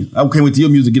on. I mean, I can't wait till your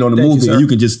music get on the movie and you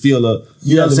can just feel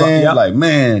you know what I'm saying? Yeah. Like,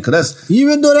 man, because that's.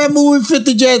 Even though that movie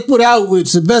 50 Jazz put out with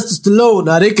Sylvester Stallone,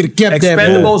 now they could have kept that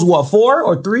movie. Expendables, what, 4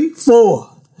 or 3? 4.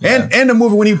 Yeah. And the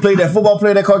movie when he played that football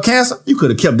player that called Cancer, you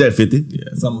could have kept that 50. Yeah,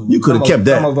 you could have kept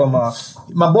that. Some of them,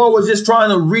 my boy was just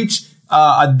trying to reach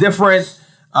a different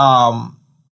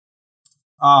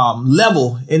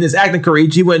level in his acting career.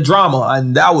 He went drama,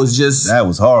 and that was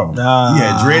horrible. He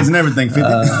had dreads and everything. 50. He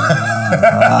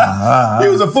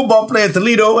was a football player at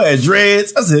Toledo, had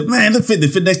dreads. I said, man, the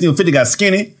 50 next thing 50 got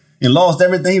skinny and lost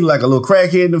everything. He was like a little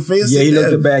crackhead in the face. Yeah, he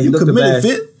looked bad. He looked bad.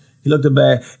 He looked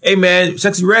bad. Hey man,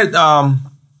 Sexy Red,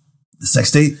 the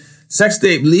sex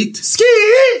tape leaked. Ski.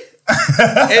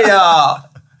 Hey,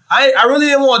 I really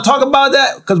didn't want to talk about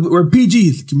that because we're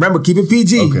PG. Remember, keep it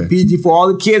PG. Okay. PG for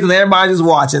all the kids and everybody just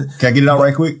watching. Can I get it out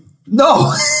right quick?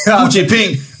 No. Gucci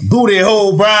pink, booty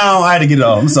hole brown. I had to get it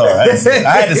off. I'm sorry. I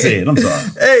had to say it. I'm sorry.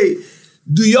 Hey,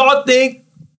 do y'all think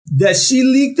that she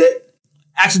leaked it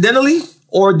accidentally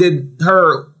or did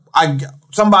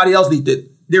somebody else leaked it?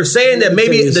 They're saying that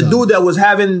maybe the dude that was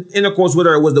having intercourse with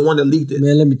her was the one that leaked it.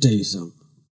 Man, let me tell you something.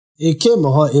 It came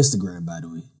on her Instagram, by the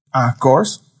way. Of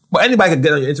course. But anybody can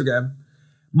get on your Instagram.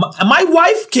 My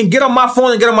wife can get on my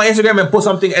phone and get on my Instagram and put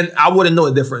something and I wouldn't know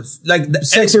the difference. Like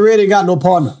Sexy Red ain't got no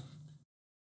partner.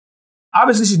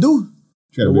 Obviously she do.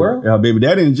 Her baby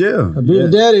daddy in jail. Her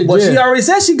baby daddy in jail. But she already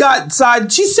said she got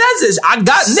side. She says it. I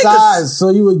got niggas. Side. So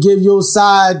you would give your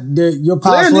side, your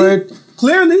password.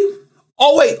 Clearly.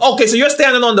 Oh, wait. Okay, so you're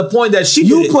standing on the point that she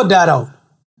You put that out.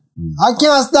 I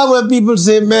can't stop when people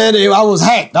say, man, I was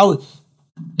hacked.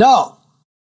 Dog.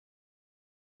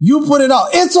 You put it out.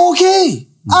 It's okay.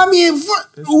 I mean,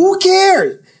 who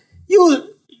cares?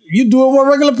 You doing what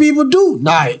regular people do.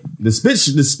 Nah. The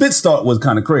spit start was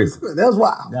kind of crazy. That's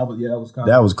wild.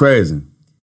 That was crazy.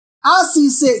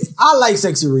 I like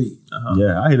Sexy Red.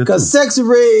 Yeah, I hate it too. Because Sexy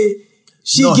Red,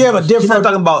 she gave a different. She's not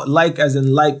talking about like as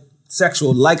in like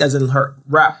sexual, like as in her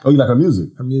rap. Oh, you like her music?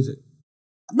 Her music.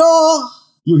 No.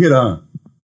 You hit her, huh?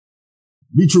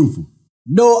 Be truthful.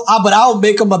 No, but I'll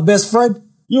make her my best friend.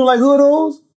 You don't like hood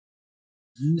hoes?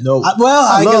 No.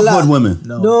 I love hood women.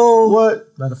 No.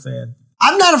 What? Not a fan.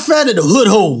 I'm not a fan of the hood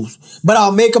hoes, but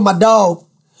I'll make them my dog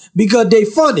because they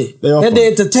funny and they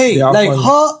entertain. Like funny.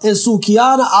 Her and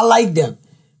Sukiana, I like them.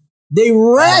 They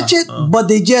ratchet, but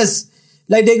they just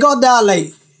like they got down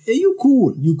like, hey, you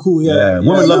cool. You cool, yeah.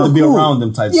 Women love to be around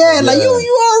them types. Yeah, like you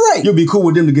all right. You'll be cool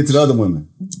with them to get to the other women.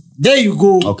 There you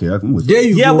go. Okay, I'm with there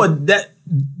you go. Yeah, but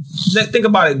think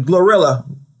about it. Glorilla,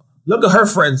 look at her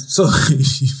friends. So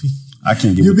I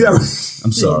can't give you.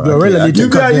 I'm sorry. Glorilla,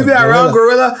 you be around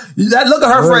Gorilla. Look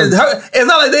at her friends. It's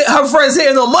not like her friends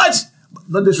here no much.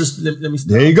 No disrespect. Let me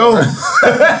stop. There you go.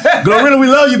 Glorilla, we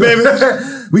love you, baby.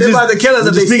 We just about to kill us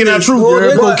if they speaking our truth.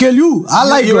 They're gonna kill you. I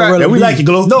like Glorilla. Yeah, we like you,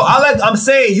 Glo. No, I'm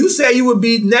saying you say you would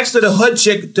be next to the hood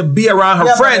chick to be around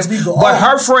her friends, but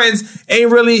her friends ain't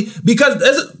really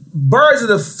because birds of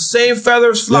the same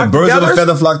feathers flock together. Birds of the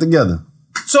feather flock together.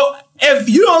 So if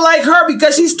you don't like her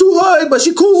because she's too hood, but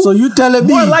she cool. So you telling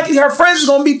me more likely her friends is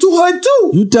gonna be too hood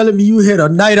too. You telling me you hit a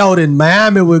night out in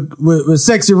Miami with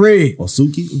Sexy Red or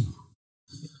Suki,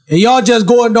 and y'all just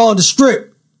going down the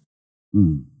strip?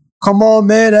 Come on,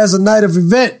 man, that's a night of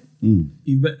event.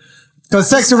 Because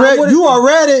Sexy Red, you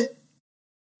already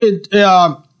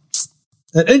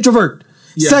an introvert.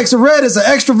 Yeah. Sexy Red is an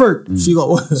extrovert. She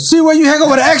gonna see when you hang out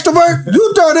with an extrovert,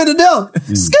 you turn into them.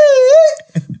 Ski.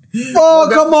 Oh,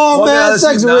 come on, man.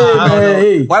 Sexy Red, man.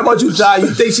 Hey. Why about you, Ty?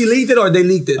 You think she leaked it or they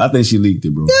leaked it? I think she leaked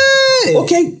it, bro. Yeah.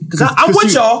 Okay. Because I'm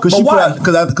with y'all.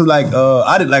 Because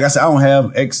I did, like I said, I don't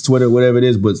have X, Twitter, whatever it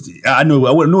is, but I knew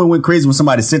it went crazy when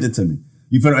somebody sent it to me.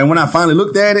 You feel? And when I finally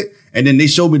looked at it, And then they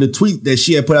showed me the tweet that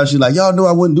she had put out. She's like, y'all know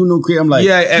I wouldn't do no crib. I'm like,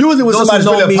 yeah, usually when somebody's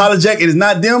really apologetic and it's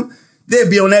not them, they'd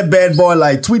be on that bad boy,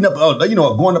 like tweeting up,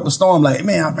 going up a storm, like,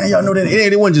 man, y'all know that.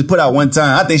 They wouldn't just put out one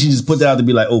time. I think she just put that out to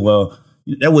be like, oh, well,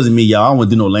 that wasn't me, y'all. I don't want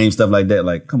to do no lame stuff like that.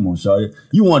 Like, come on, shawty.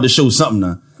 You wanted to show something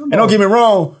now. And don't get me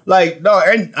wrong, like, no,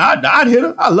 and I'd hit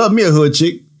her. I love me a hood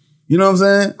chick. You know what I'm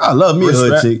saying? I love me a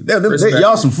hood chick.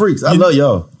 Y'all some freaks. I love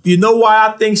y'all. You know why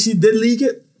I think she did leak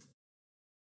it?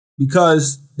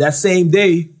 Because that same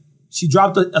day, she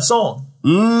dropped a song.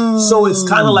 So it's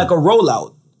kind of like a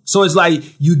rollout. So it's like,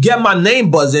 you get my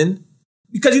name buzzing,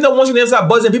 because once your name start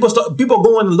buzzing, people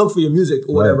go in and look for your music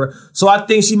or whatever. Right. So I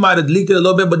think she might have leaked it a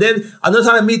little bit. But then another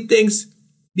time me thinks,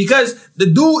 because the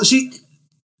dude,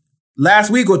 last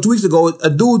week or 2 weeks ago, a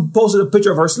dude posted a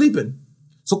picture of her sleeping.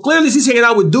 So clearly she's hanging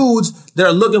out with dudes that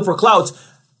are looking for clouts.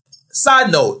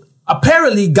 Side note,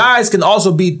 apparently guys can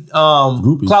also be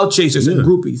clout chasers and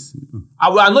groupies.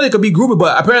 I know they could be groupies,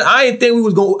 but apparently I didn't think we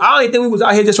was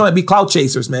out here just trying to be clout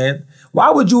chasers, man. Why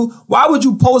would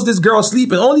you post this girl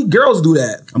sleeping? Only girls do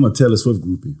that. I'm a Taylor Swift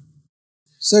groupie.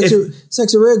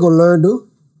 Sexy Red gonna learn, dude.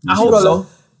 I hope so.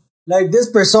 Like this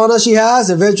persona she has,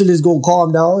 eventually is gonna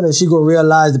calm down, and she gonna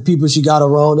realize the people she got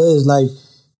around her is like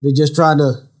they're just trying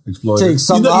to take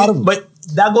something out of them. But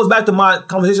that goes back to my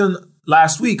conversation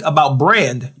last week about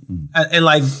brand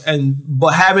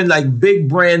but having like big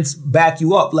brands back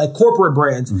you up, like corporate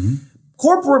brands.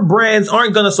 Corporate brands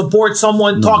aren't going to support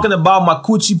someone talking about my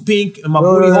coochie pink and my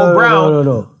booty hole brown.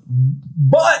 No.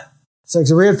 But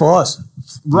Sexy Red for us.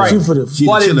 Right. But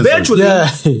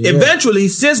eventually,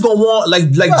 sis gonna want like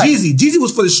Jeezy. Jeezy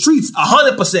was for the streets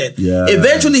 100%. Yeah.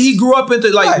 Eventually he grew up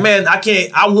into man,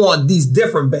 I want these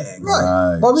different bags.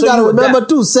 Right. But we gotta remember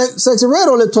too, Sexy Red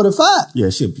only 25. Yeah,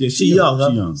 she young. She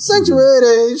young. Sexy Red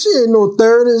she ain't no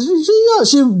 30. She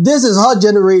young. This is her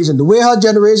generation. The way her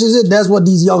generation is, that's what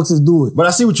these youngsters doing. But I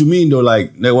see what you mean though,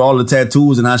 like with all the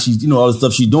tattoos and how she's, all the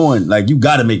stuff she's doing, like you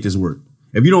gotta make this work.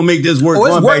 If you don't make this work,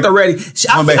 it's worked already.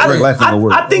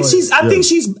 I think she's.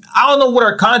 I don't know what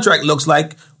her contract looks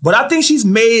like, but I think she's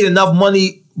made enough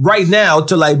money right now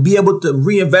to like be able to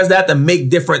reinvest that to make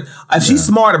different. She's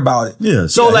smart about it. Yeah.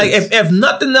 So if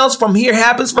nothing else from here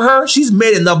happens for her, she's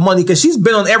made enough money because she's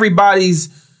been on everybody's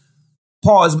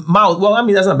mouth. Well, I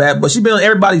mean that's not bad, but she's been on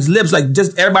everybody's lips, like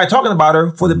just everybody talking about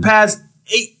her for the past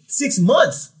 6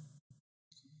 months.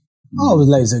 I always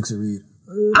like Sexy Red.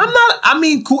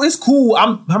 Cool. It's cool.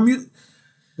 Her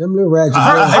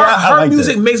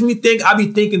music makes me think I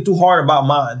be thinking too hard about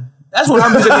mine. That's what her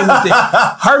music made me think.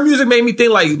 Her music made me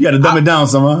think like you got to dumb it down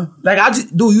somehow. Like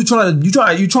you trying to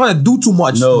do too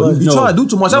much. You trying to do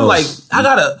too much. I'm like I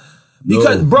gotta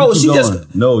because bro, she just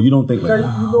you don't think like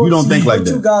that. You don't think like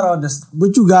that.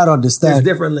 But you got to understand. There's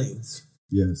different lanes.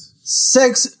 Yes.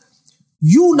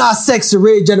 You not Sexy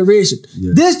Red generation.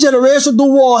 Yeah. This generation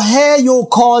don't want to have your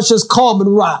conscious common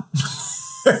rap.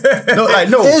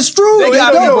 No. It's true. But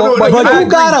you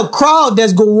got a crowd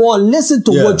that's going to want to listen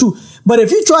to what you... But if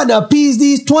you try to appease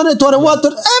these 20, 21, they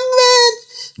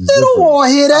don't want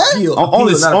to hear that.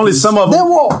 Only some of them. They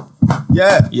won't.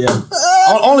 Yeah.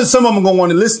 Only some of them gonna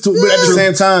want to listen to it, but at the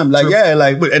same time,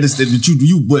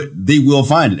 but they will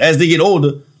find it. As they get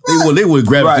older, they will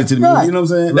gravitate to the music. You know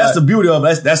what I'm saying? That's the beauty of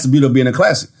that's the beauty of being a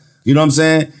classic. You know what I'm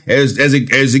saying? As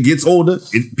it gets older,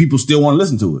 people still want to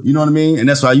listen to it. You know what I mean? And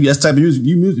that's why that's the type of music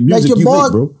like your you boy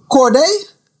make, bro. Corday.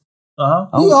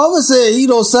 He always say he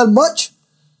don't sell much,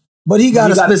 but he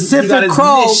got a specific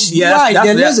crowd.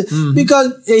 Listen,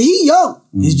 because he young.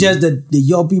 It's just that the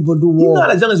young people do want. He's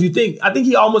not as young as you think. I think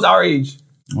he almost our age.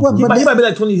 Well, he might be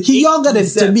like 20. He younger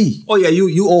than me. Oh yeah,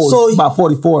 you old. So about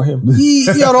 44. Him. You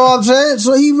know what I'm saying?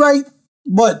 So he right,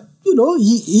 but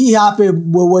he happy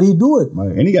with what he doing.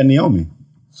 Right. And he got Naomi.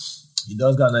 He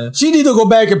does got Naomi. She need to go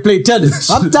back and play tennis.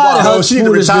 I'm tired of her. She need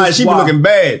to retire. She be looking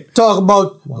bad. Talk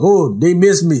about they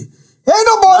miss me. Ain't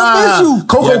nobody miss you.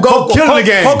 Coco killing the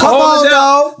game. Come on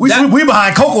now. We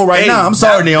behind Coco right now. I'm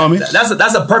sorry, Naomi. That's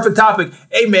a perfect topic.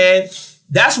 Hey man,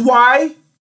 that's why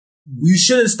you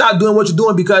shouldn't stop doing what you're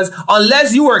doing, because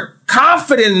unless you are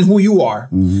confident in who you are,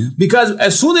 because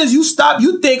as soon as you stop,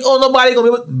 you think, nobody gonna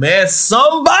be able, man,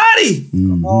 somebody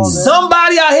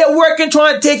out here working,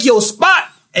 trying to take your spot.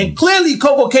 And clearly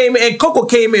Coco came in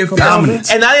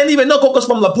dominant. And I didn't even know Coco's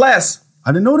from Laplace.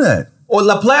 I didn't know that. Or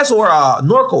Laplace or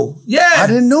Norco. Yeah. I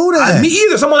didn't know that. Me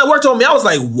either. Someone that worked on me, I was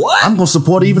like, what? I'm going to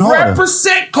support it even harder.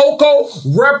 Represent, Coco.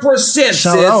 Represent,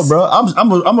 Shout out, bro.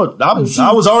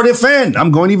 I was already a fan.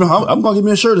 I'm going to give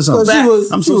me a shirt or something.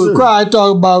 She was crying,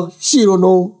 talking about she don't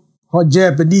know her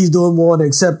Japanese don't want to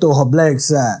accept on her black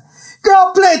side.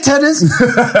 Girl, play tennis.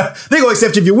 They gonna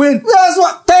accept you if you win. That's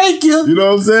what. Thank you. You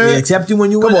know what I'm saying? They accept you when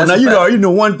you win. Come on, now you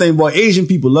know one thing, boy. Asian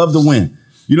people love to win.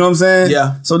 You know what I'm saying?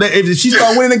 Yeah. So if she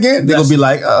start winning again, they're gonna be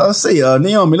like,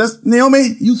 Naomi,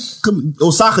 Naomi, you come,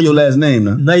 Osaka, your last name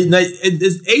now.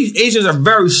 Asians are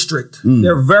very strict.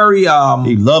 They're very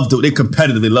they're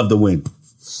competitive. They love to win.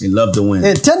 They love to win.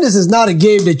 And tennis is not a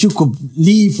game that you could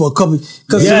leave for a couple.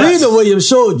 Because Serena Williams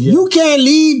showed you, you can't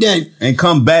leave that and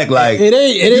come back like it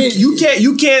ain't. You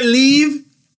can't leave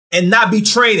and not be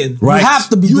training. Right. You have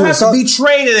to be. You have to be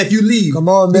training if you leave. Come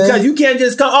on, man. Because you can't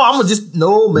just come. Oh, I'm gonna just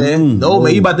no, man.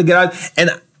 You about to get out. And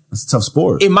it's a tough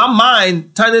sport. In my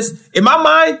mind, tennis,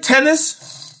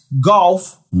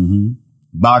 golf,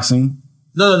 boxing.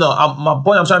 No. My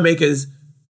point I'm trying to make is.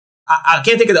 I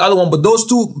can't think of the other one, but those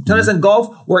two, tennis and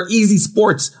golf, were easy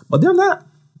sports, but they're not.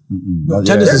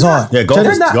 Tennis is hard. Yeah,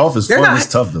 golf is fun. It's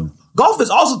tough though. Golf is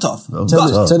also tough.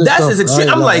 That's extreme.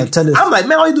 I'm like,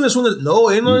 man, all you do is swing.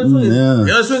 No, ain't no swinging. Ain't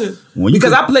no swinging.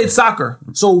 Because I played soccer,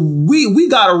 so we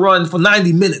got to run for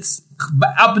 90 minutes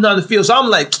up and down the field. So I'm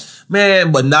like,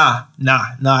 man, but nah.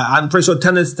 I'm pretty sure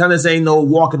tennis ain't no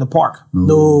walk in the park.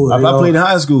 No, I played in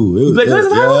high school. You played tennis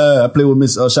in high school? Yeah, I played with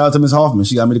Miss. Shout out to Miss Hoffman.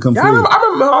 She got me to come play. I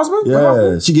remember Miss Hoffman.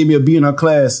 Yeah, she gave me a B in her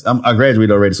class. I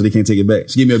graduated already, so they can't take it back.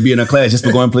 She gave me a B in her class just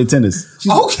for going and play tennis.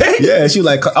 Okay. Yeah, she was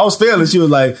like, I was failing. She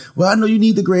was like, well, I know you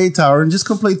need the grade, Tower, and just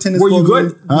come play tennis. Were you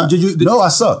good? Huh? No, I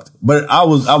sucked, but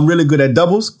I'm really good at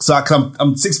doubles. So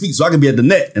I'm 6 feet, so I can be at the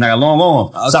net, and I got long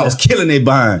arms. Okay. So I was killing it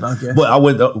behind. Okay. But I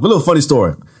went a little funny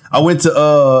story. I went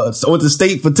to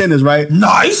state for tennis, right?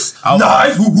 Nice. No,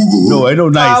 ain't no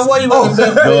nice. It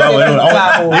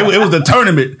was the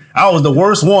tournament. I was the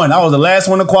worst one. I was the last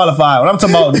one to qualify. When I'm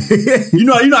talking about, you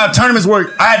know how tournaments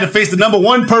work. I had to face the number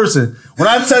one person. When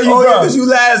I tell you, bro, you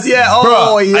last, yeah.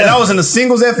 And I was in the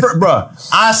singles at first, bro.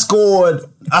 I scored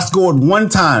one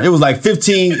time. It was like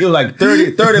 15. It was like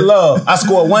 30 love. I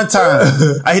scored one time.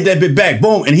 I hit that bit back,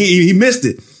 boom, and he missed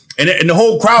it, and the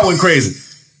whole crowd went crazy.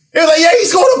 It was like, yeah, he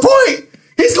scored a point.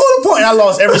 And I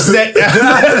lost every set. Bro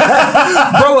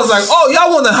was like, oh,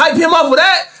 y'all want to hype him up for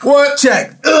that? What?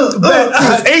 Check.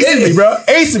 Acing me, bro.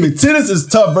 Acing me. Tennis is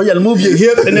tough, bro. You got to move your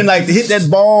hip and then like to hit that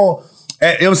ball. You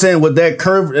know what I'm saying? With that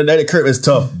curve is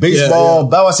tough. Baseball,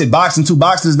 but I said boxing too.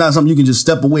 Boxing is not something you can just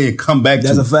step away and come back to.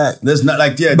 That's a fact. That's not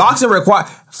like, yeah. Boxing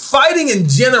fighting in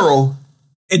general,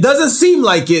 it doesn't seem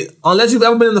like it, unless you've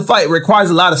ever been in the fight, requires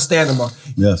a lot of stamina.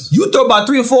 Yes. You throw about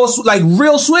 3 or 4 like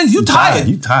real swings, you tired.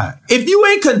 You tired. If you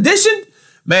ain't conditioned,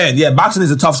 man, yeah, boxing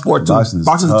is a tough sport too. Boxing is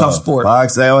a tough sport.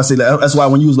 Boxing, I always say that's why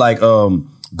when you was like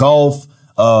golf,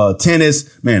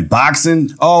 tennis, man,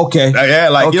 boxing. Oh, okay. Yeah,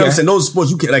 like you know what I'm saying? Those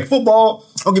sports you can like football,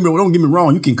 don't get me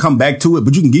wrong, you can come back to it,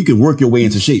 but you can work your way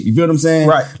into shape. You feel what I'm saying?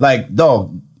 Right. Like,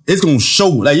 dog, it's gonna show.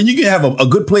 Like you can have a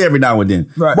good play every now and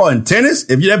then. Right. But in tennis,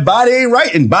 if that body ain't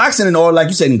right, in boxing and or like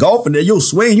you said in golf, and you'll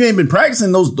swing, you ain't been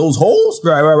practicing those holes.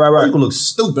 Right. You gonna look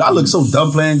stupid. I look so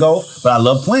dumb playing golf, but I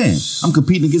love playing. I'm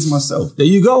competing against myself. There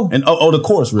you go. And the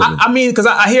course really. I mean, because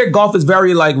I hear golf is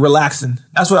very like relaxing.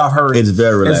 That's what I've heard. It's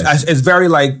very relaxing. It's very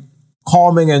like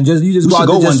calming and you just go out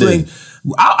there and swing.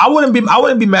 I wouldn't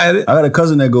be mad at it. I got a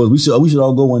cousin that goes. We should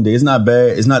all go one day. It's not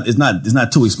bad. It's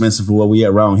not too expensive for what we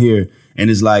at around here. And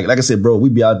it's like I said, bro, we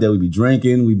be out there, we be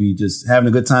drinking, we be just having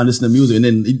a good time, listening to music, and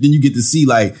then you get to see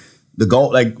like the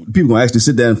golf, like people gonna actually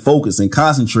sit there and focus and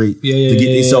concentrate to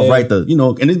get themselves right. And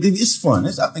it's fun.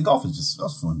 I think golf is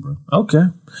that's fun, bro. Okay.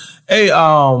 Hey,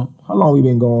 how long we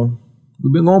been going?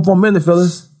 We've been going for a minute,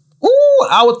 fellas. Ooh,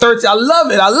 hour 30. I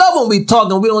love it. I love when we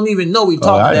talking. We don't even know we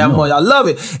talking that much. I love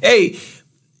it. Hey,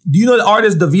 do you know the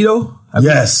artist Davido?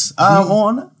 Yes, I'm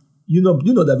on. You know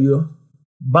Davido.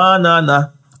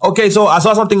 Banana. Okay, so I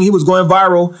saw something. He was going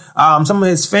viral. Some of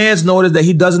his fans noticed that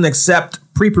he doesn't accept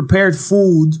pre-prepared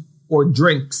food or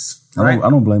drinks. Right? I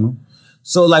don't blame him.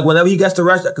 So, like, whenever he gets to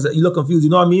restaurant, because you look confused,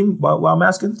 you know what I mean? While I'm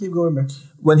asking, keep going, man.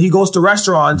 When he goes to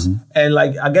restaurants, and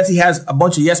like, I guess he has a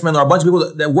bunch of yes men or a bunch of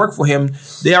people that work for him.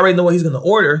 They already know what he's going to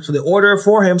order, so they order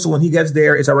for him. So when he gets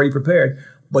there, it's already prepared.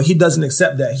 But he doesn't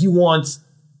accept that. He wants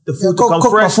the food to come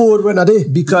fresh. My food when I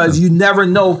did, because you never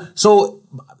know. So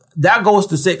that goes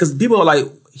to say, because people are like,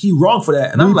 he wrong for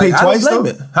that, and I'm like, I don't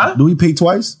blame it. Huh? Do we pay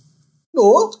twice?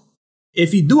 No.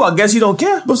 If you do, I guess you don't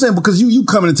care. But I'm saying, because you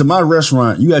coming into my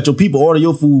restaurant, you got your people order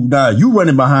your food, now you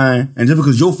running behind, and just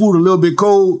because your food a little bit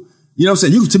cold, you know what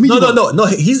I'm saying? No.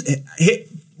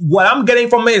 What I'm getting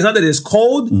from it is not that it's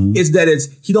cold, it's that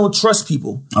he don't trust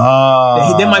people.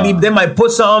 They might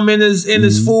put something in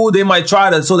his food, they might try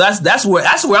to. So that's where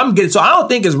I'm getting. So I don't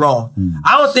think it's wrong.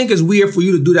 I don't think it's weird for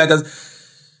you to do that, because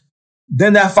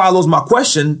then that follows my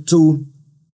question to,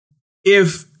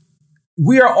 if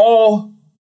we are all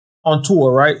on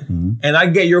tour, right? And I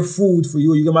get your food for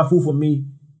you, you get my food for me.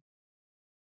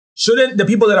 Shouldn't the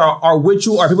people that are with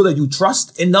you are people that you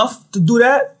trust enough to do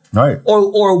that? Right.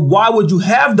 Or why would you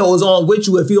have those on with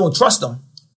you if you don't trust them?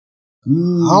 I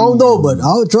don't know, but I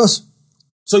don't trust.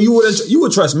 So you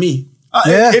would trust me.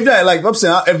 If that, like I'm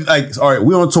saying, all right,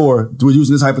 we're on tour. We're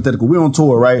using this hypothetical. We're on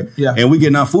tour, right? Yeah. And we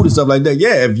getting our food and stuff like that.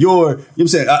 Yeah. If your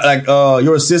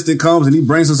assistant comes and he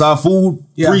brings us our food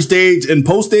pre-stage and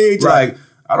post-stage, like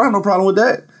I don't have no problem with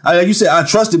that. Like you said, I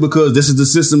trust it because this is the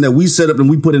system that we set up and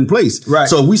we put in place. Right.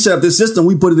 So if we set up this system,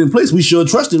 we put it in place. We should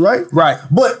trust it, right? Right.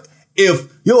 But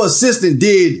if your assistant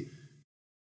did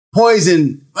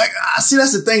poison, like see,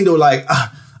 that's the thing though. Like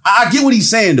I get what he's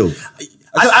saying though.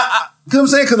 Cause I'm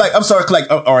saying, cause like, I'm sorry, like,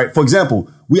 all right, for example,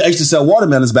 I used to sell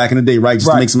watermelons back in the day, right? Just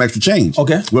to make some extra change.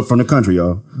 Okay. We're from the country,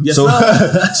 y'all. Yes, so,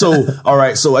 all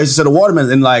right. So I used to sell the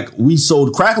watermelons and like, we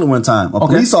sold crackling one time. A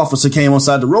police officer came on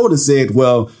side the road and said,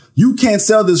 well, you can't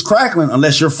sell this crackling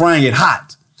unless you're frying it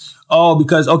hot. Oh,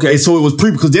 because, okay. And so it was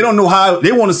because they don't know how,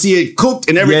 they want to see it cooked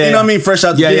and everything, you know what I mean? Fresh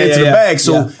out the bin into the bag.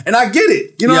 So, and I get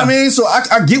it. You know what I mean? So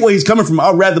I get where he's coming from.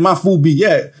 I'd rather my food be,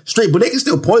 straight, but they can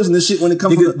still poison this shit when it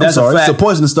comes from the, I'm sorry, still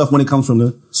poison the stuff when it comes from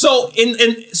the. So,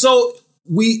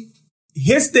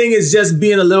 his thing is just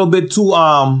being a little bit too,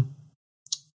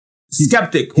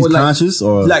 skeptic. He's conscious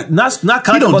or? Like, not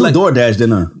conscious. He don't do DoorDash,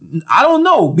 then I don't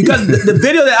know, because the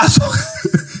video that I saw.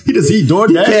 He just eat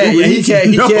DoorDash. He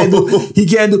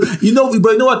can't do. You know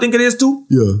what I think it is too?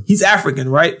 Yeah. He's African,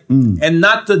 right? And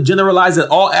not to generalize that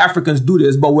all Africans do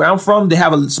this, but where I'm from, they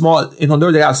have in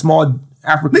Honduras, they have a small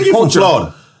African culture. From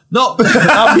Florida. No,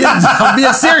 I'm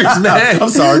being serious, man. I'm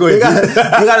sorry, go ahead.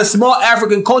 They got a small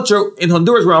African culture in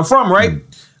Honduras where I'm from, right?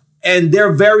 And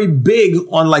they're very big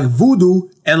on like voodoo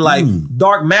and like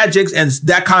dark magics and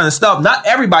that kind of stuff. Not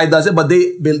everybody does it, but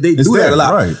they do that a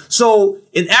lot. Right. So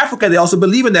in Africa, they also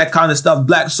believe in that kind of stuff.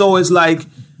 So it's like,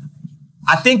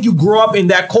 I think you grow up in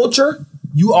that culture.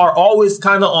 You are always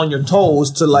kind of on your toes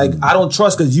to like, I don't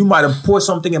trust because you might have poured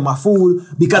something in my food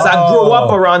because I grew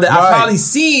up around it. Right. I've probably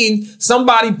seen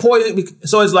somebody poison.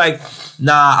 So it's like,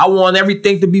 nah, I want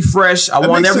everything to be fresh. I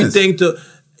want everything to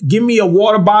give me a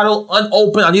water bottle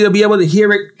unopened. I need to be able to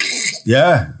hear it.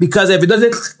 Yeah. Because if it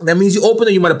doesn't, that means you open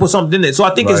it, you might have put something in it. So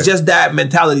I think it's just that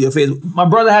mentality of it. My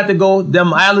brother had to go.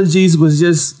 Them allergies was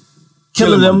just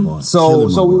killing them.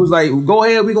 So we was like, go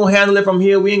ahead, we gonna handle it from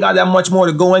here. We ain't got that much more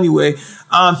to go anyway.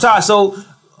 Ty, so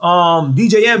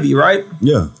DJ Envy, right?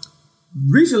 Yeah.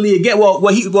 Recently again,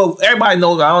 everybody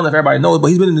knows, I don't know if everybody knows, but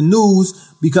he's been in the news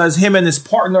because him and his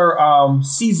partner,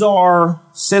 Cesar,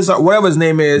 whatever his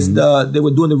name is, they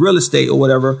were doing the real estate or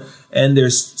whatever, and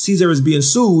Cesar is being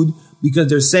sued because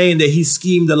they're saying that he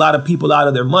schemed a lot of people out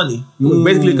of their money. It was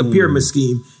basically like a pyramid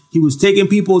scheme. He was taking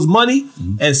people's money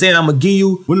and saying, I'm going to give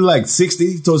you... Wasn't it like 60?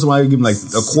 He told somebody to give him like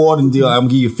a quarter and deal, I'm going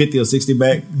to give you 50 or 60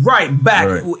 back?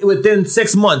 Back within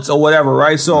 6 months or whatever,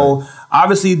 right? So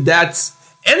obviously that's...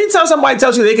 Anytime somebody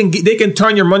tells you they can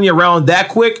turn your money around that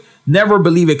quick, never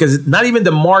believe it because not even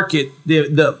the market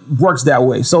works that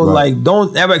way. So like,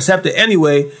 don't ever accept it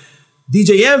anyway.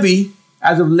 DJ Envy,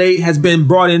 as of late, has been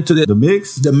brought into the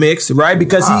mix, right?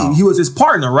 Because he was his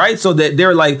partner, right? So that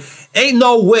they're like, ain't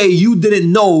no way you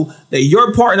didn't know that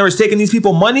your partner is taking these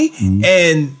people money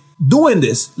and doing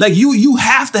this. Like you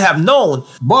have to have known.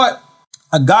 But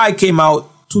a guy came out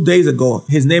 2 days ago.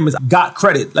 His name is Got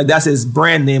Credit. Like that's his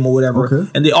brand name or whatever. Okay.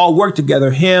 And they all work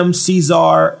together. Him,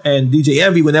 Cesar, and DJ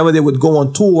Envy, whenever they would go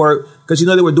on tour, because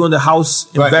they were doing the house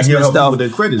investment stuff.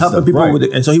 Helping people with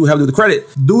it. And so he would help with the credit.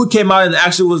 Dude came out and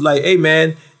actually was like, hey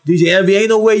man, DJ Envy, ain't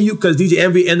no way because DJ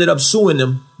Envy ended up suing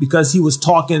him because he was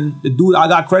talking, the dude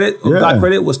Got Credit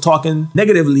was talking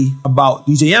negatively about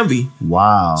DJ Envy.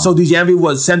 Wow. So DJ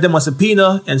Envy sent them a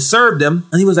subpoena and served them.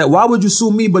 And he was like, why would you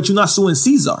sue me, but you're not suing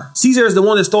Cesar? Cesar is the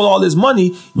one that stole all this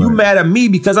money. You mad at me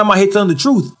because I might hate telling the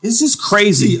truth. It's just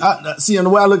crazy. See, and the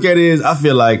way I look at it is, I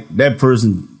feel like that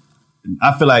person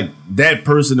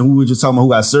who we were just talking about who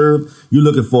got served, you're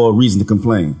looking for a reason to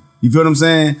complain. You feel what I'm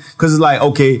saying? Because it's like,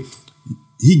 okay,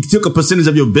 he took a percentage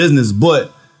of your business,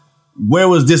 but where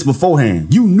was this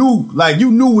beforehand? You knew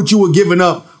what you were giving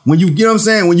up when you know what I'm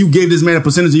saying? When you gave this man a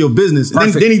percentage of your business.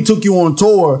 And then he took you on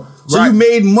tour. So you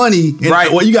made money.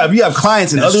 Well, you have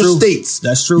clients in other states.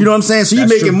 That's true. You know what I'm saying? So you're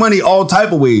making money all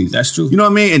type of ways. That's true. You know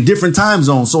what I mean? In different time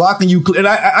zones. So how can you, and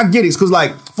I get it. It's because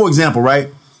like, for example, right?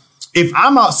 If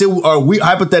I'm out,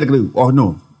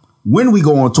 when we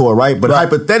go on tour, right? But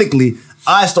hypothetically,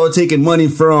 I start taking money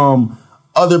from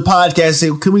other podcasts, say,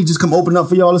 can we just come open up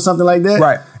for y'all or something like that?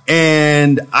 Right.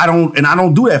 And I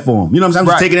don't do that for them. You know what I'm saying?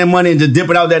 I'm just taking that money and just dip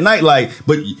it out that night. Like,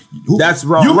 but that's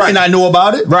wrong. You may not know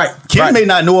about it. Right. Kim may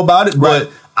not know about it,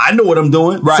 but I know what I'm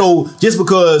doing. Right. So just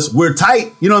because we're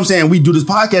tight, you know what I'm saying, we do this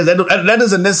podcast, that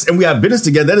doesn't necessarily, and we have business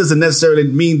together, that doesn't necessarily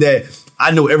mean that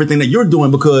I know everything that you're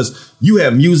doing, because you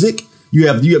have music. You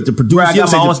have to produce. Right,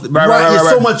 There's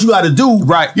so much you got to do.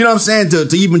 Right. You know what I'm saying?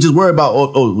 To even just worry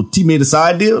about, T made a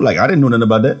side deal? Like, I didn't know nothing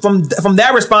about that. From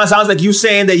that response, sounds like you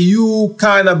saying that you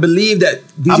kind of believe that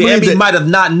DJ Envy might have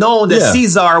not known that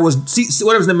Caesar was,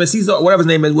 whatever his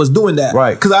name is, was doing that.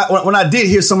 Right. Because when I did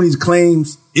hear some of these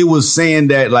claims, it was saying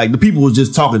that, like, the people was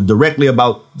just talking directly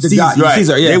about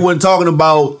Caesar. Yeah. They weren't talking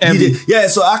about Envy.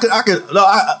 So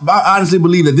I honestly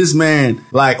believe that this man,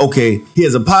 like, okay, he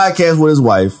has a podcast with his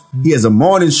wife. He has a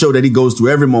morning show that he goes to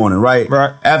every morning, right?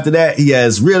 Right. After that, he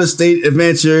has real estate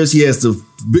adventures. He has to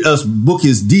book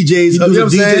his DJs. You know what I'm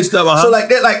saying? Stuff, So like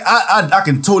that, like I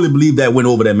can totally believe that went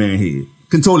over that man's head.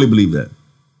 Can totally believe that.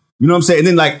 You know what I'm saying? And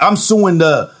then, like, I'm suing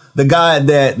the guy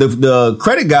that the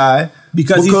credit guy.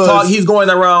 Because he's going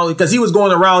around, because he was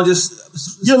going around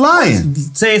just you're lying,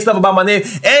 saying stuff about my name.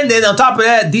 And then on top of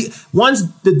that, once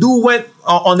the dude went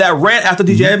on that rant after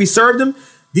DJ Envy served him,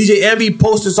 DJ Envy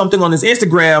posted something on his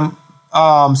Instagram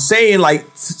saying, like,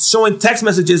 showing text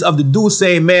messages of the dude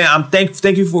saying, man, I'm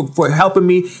thank you for helping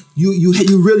me. You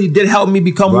really did help me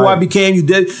become who I became. You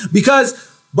did.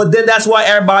 But then that's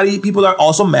why people are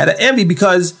also mad at Envy,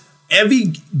 because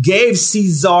Envy gave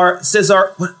Caesar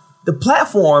the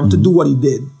platform to do what he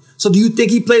did. So do you think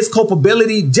he plays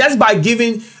culpability just by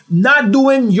not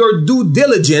doing your due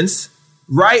diligence,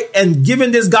 right? And giving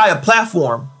this guy a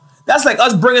platform? That's like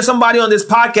us bringing somebody on this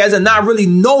podcast and not really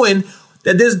knowing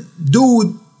that this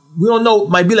dude, we don't know,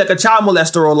 might be like a child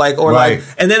molester or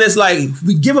and then it's like,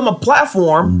 we give him a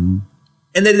platform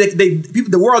and then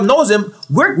the world knows him.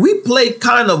 We play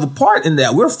kind of a part in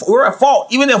that. We're at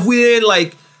fault. Even if we didn't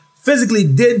like physically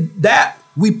did that,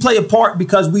 we play a part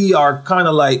because we are kind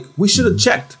of like, we should have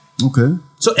checked. Okay.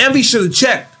 So Envy should have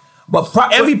checked. But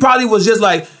Envy probably was just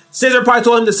like, Caesar probably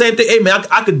told him the same thing. Hey, man,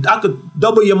 I could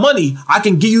double your money. I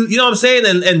can give you, you know what I'm saying?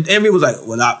 And Envy was like,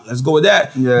 well, let's go with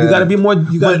that. Yeah. You got to be more,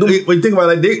 you got to do. When you think about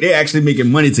it, like, they actually making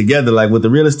money together, like with the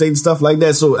real estate and stuff like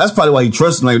that. So that's probably why he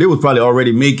trusts him. Like, they was probably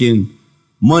already making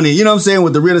money, you know what I'm saying,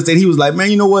 with the real estate. He was like,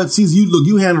 man, you know what, Caesar,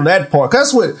 you handle that part.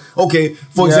 That's what, okay,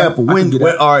 for example, when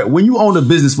you own a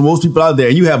business, for most people out there,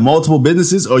 and you have multiple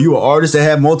businesses, or you're an artist that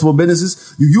have multiple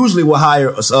businesses, you usually will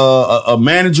hire a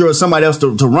manager or somebody else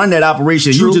to run that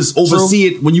operation. You just oversee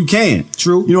it when you can.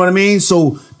 True. You know what I mean?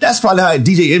 So that's probably how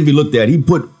DJ Envy looked at it. He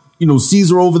put,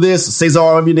 Caesar over this, Cesar,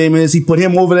 whatever your name is, he put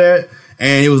him over there.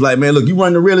 And he was like, man, look, you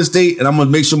run the real estate, and I'm gonna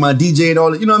make sure my DJ and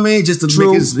all that, you know what I mean? Just to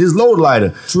make his load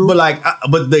lighter. True. But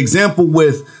but the example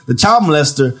with the child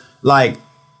molester, like,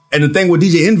 and the thing with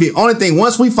DJ Envy,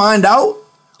 once we find out,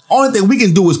 only thing we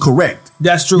can do is correct.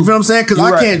 That's true. You feel what I'm saying? Because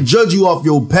I can't judge you off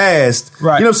your past.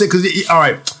 Right. You know what I'm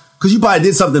saying? Because you probably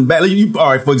did something bad. All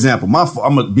right, for example,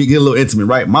 I'm gonna get a little intimate,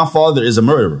 right? My father is a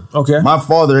murderer. Okay. My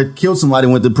father had killed somebody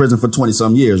and went to prison for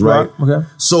 20-some years, right? Okay.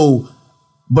 So,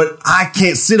 but I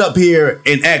can't sit up here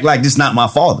and act like this is not my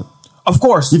father. Of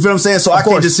course. You feel what I'm saying? So I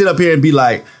can't just sit up here and be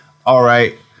like, all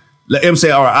right, let him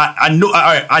say, all right, I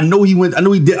know he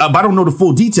did, but I don't know the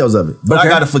full details of it. But I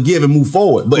got to forgive and move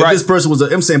forward. But if this person was,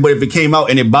 I'm saying, but if it came out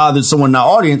and it bothered someone in the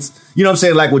audience, you know what I'm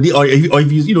saying? Like, or if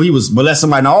he was molesting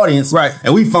somebody in the audience, right?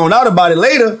 And we found out about it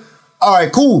later. All right,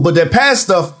 cool. But that past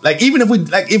stuff, like, even if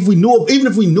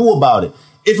we knew about it,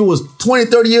 if it was 20,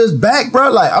 30 years back,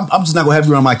 bro, like, I'm just not going to have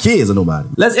you around my kids or nobody.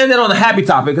 Let's end it on a happy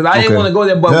topic, because I didn't want to go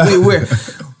there, but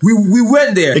we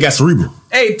went there. It got cerebral.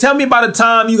 Hey, tell me about a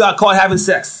time you got caught having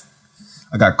sex.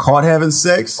 I got caught having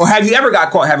sex? Or have you ever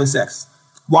got caught having sex?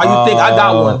 Why you think I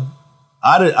got one?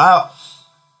 I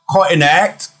caught in the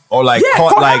act? Or like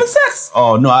caught like having sex?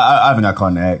 Oh, no, I haven't got caught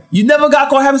in the act. You never got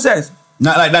caught having sex?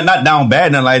 Not down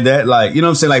bad, nothing like that. Like, you know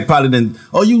what I'm saying? Like, probably then,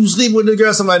 you sleep with the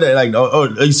girl, something like that. Like, or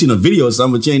you seen a video or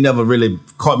something, but you ain't never really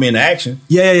caught me in action.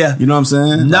 Yeah. You know what I'm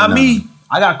saying? Not me.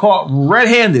 I got caught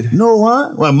red-handed. No,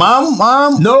 huh? What,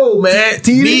 mom? No, man.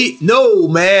 No,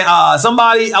 man.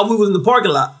 Somebody, we was in the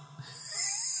parking lot.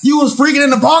 You was freaking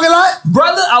in the parking lot?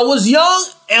 Brother, I was young,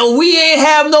 and we ain't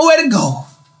have nowhere to go.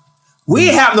 We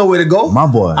ain't have nowhere to go. My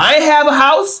boy. I ain't have a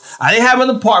house. I didn't have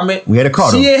an apartment. We had a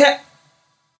car,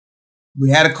 We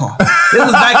had a car. This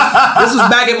was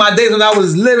back in my days when I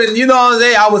was living, you know what I'm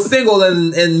saying? I was single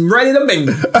and ready to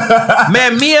mingle.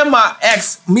 Man, me and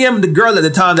the girl at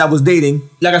the time that I was dating,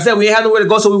 like I said, we didn't have nowhere to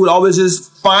go, so we would always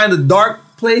just find a dark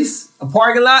place, a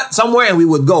parking lot somewhere, and we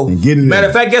would go. And get in Matter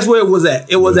of fact, guess where it was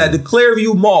at? It was at the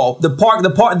Clearview Mall. Which?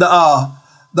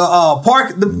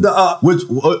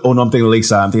 Oh no, I'm thinking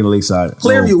Lakeside.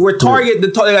 Clearview, where Target. They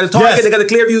got a Target. Yes. They got the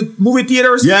Clearview movie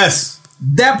theaters. Yes.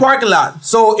 That parking lot.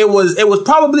 So it was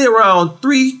probably around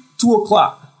 2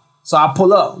 o'clock. So I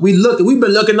pull up. We've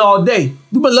been looking all day.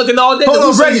 Hold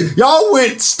on, Reggie. Y'all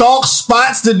went stalk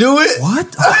spots to do it?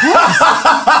 What?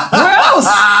 Where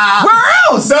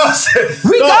else?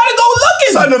 We gotta go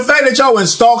looking. So the fact that y'all went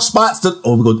stalk spots to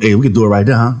we can do it right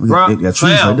there, huh? We got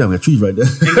trees right there. We got trees right there.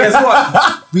 And guess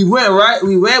what? We went all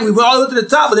the way to the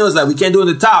top, but it was like we can't do it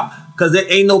at the top because there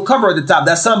ain't no cover at the top.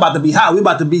 That sun about to be hot. We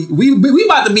about to be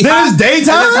hot. It's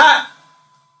daytime. It's hot.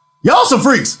 Y'all some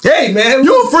freaks. Hey man,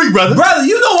 you a freak, brother. Brother,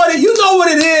 you know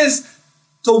what it is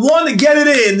to want to get it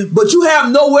in, but you have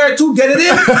nowhere to get it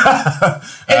in.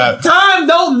 And time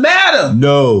don't matter.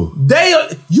 No,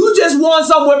 you just want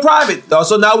somewhere private.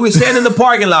 So now we're standing in the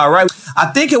parking lot, right?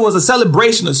 I think it was a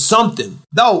celebration or something.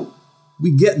 No, we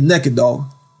get naked, dog.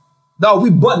 No, we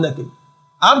butt naked.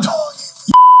 I'm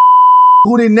talking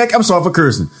booty neck. I'm sorry for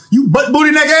cursing. You butt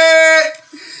booty naked.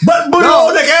 But booty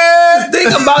hole naked. Think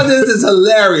about this is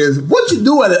hilarious. What you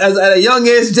do at a young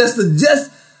age just man,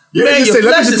 let me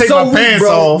just take my pants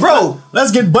off. Bro.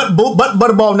 Let's get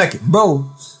butterball naked.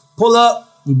 Bro, pull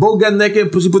up. We both get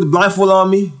naked. She put the blindfold on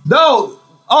me. No,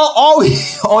 all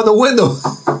on the window.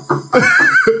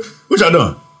 What y'all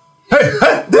doing? Hey.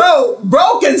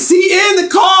 Bro can see in the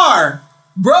car.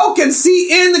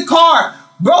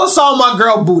 Bro saw my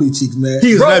girl booty cheeks, man.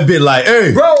 He was that bit like,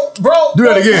 hey. Bro. Do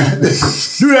that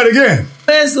again.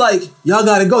 Man, it's like, y'all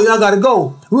gotta go.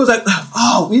 We was like,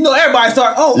 everybody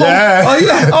started,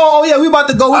 yeah, we about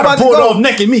to go. Pulled off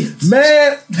naked me.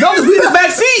 Man, no, we in the back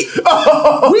seat.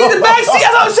 We in the back seat.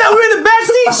 That's what I'm saying. We're in the back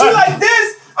seat. She like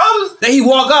this. Then he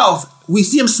walk off. We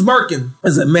see him smirking. I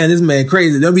was like, man, this man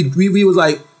crazy. Then we was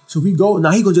like, should we go?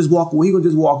 Now he gonna just walk away.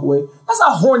 That's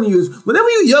how horny you is. Whenever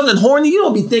you're young and horny, you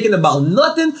don't be thinking about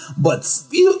nothing but just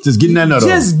getting that nut off.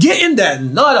 Just getting that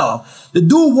nut off. The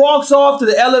dude walks off to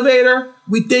the elevator.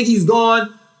 We think he's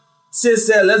gone. Sis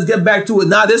said, let's get back to it.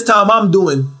 Now this time I'm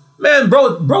doing. Man,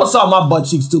 bro saw my butt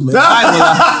cheeks too, man.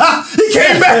 He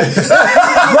came back.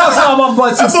 Bro saw my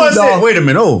butt cheeks too, dog. Wait a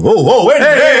minute. Wait a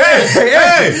minute.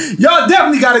 Hey. Y'all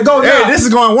definitely got to go now. Hey, this is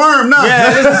going worm now.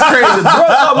 Yeah, this is crazy. Bro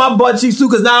saw my butt cheeks too,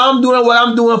 because now I'm doing what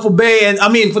I'm doing for Bae, and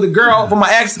for the girl, for my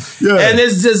ex. Yeah. And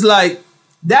it's just like,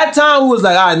 that time we was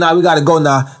like, all right, now we got to go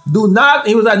now.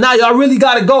 He was like, nah, y'all really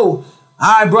got to go.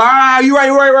 All right, bro. All right, you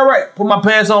right. Put my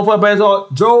pants on,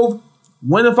 drove.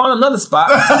 Went and found another spot.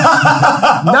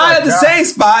 Not at the same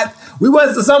spot. We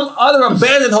went to some other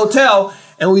abandoned hotel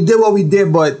and we did what we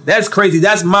did, but that's crazy.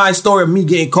 That's my story of me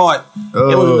getting caught.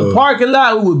 It was in the parking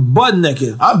lot. We were butt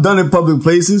naked. I've done it in public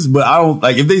places, but I don't,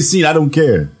 like, if they see it, I don't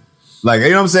care. Like, you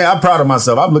know what I'm saying? I'm proud of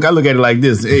myself. I look at it like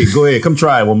this. Hey, go ahead. Come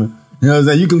try it, woman. You know what I'm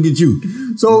saying? You can get you.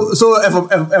 So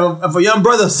if a young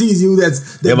brother sees you that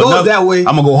goes that way.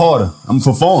 I'm going to go harder. I'm going to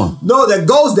perform. No, that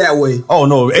goes that way. Oh,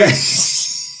 no. Hey.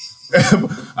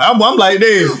 I'm like,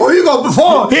 damn. Oh, you gonna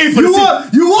perform? You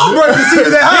want brother to see you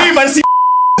that high? He ain't about to see.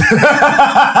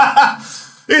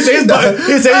 He said,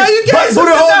 you can't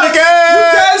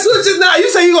switch it now. You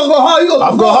say you gonna go hard.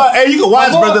 I'm going hard. Hey, you can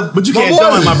watch, brother, but you can't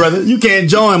join, my brother. You can't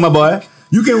join, my boy.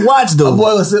 You can watch though. My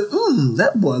boy said,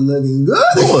 that boy looking good.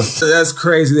 That's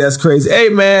crazy. Hey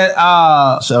man,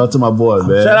 shout out to my boy,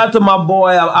 man. Shout out to my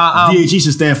boy. DHE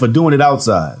should stand for doing it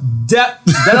outside. That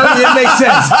doesn't even make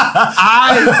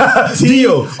sense.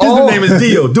 Dio. His name is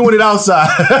Dio. Doing it outside.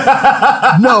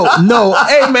 No.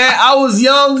 Hey man, I was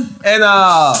young and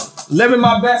living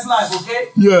my best life, okay?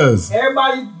 Yes.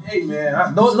 Everybody, hey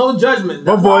man, no judgment.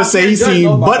 My boy say he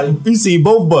seen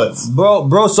both butts.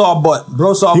 Bro saw a butt.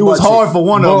 He was hard for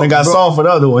one of them and got soft for the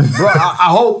other one. Bro, I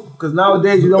hope, because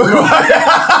nowadays you don't know.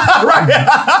 Right.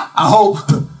 I hope.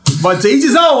 But to each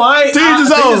his own, right? To each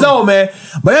his own, man.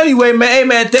 But anyway, man, hey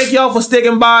man, thank y'all for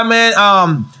sticking by, man.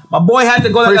 My boy had to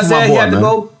go, like I said, he had to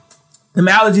go. Them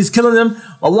allergies killing him.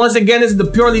 But once again, this is the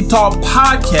Purely Talk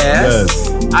podcast.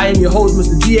 Yes. I am your host,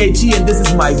 Mr. DHE, and this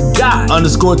is my guy.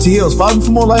 _TLs. Follow me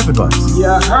for more life advice.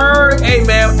 Yeah, heard. Hey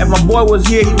man, if my boy was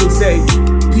here, he would say,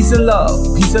 peace and love.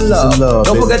 Peace and love.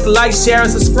 Don't forget to like, share,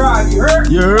 and subscribe. You heard?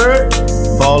 You heard?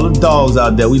 For all the dogs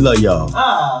out there, we love y'all.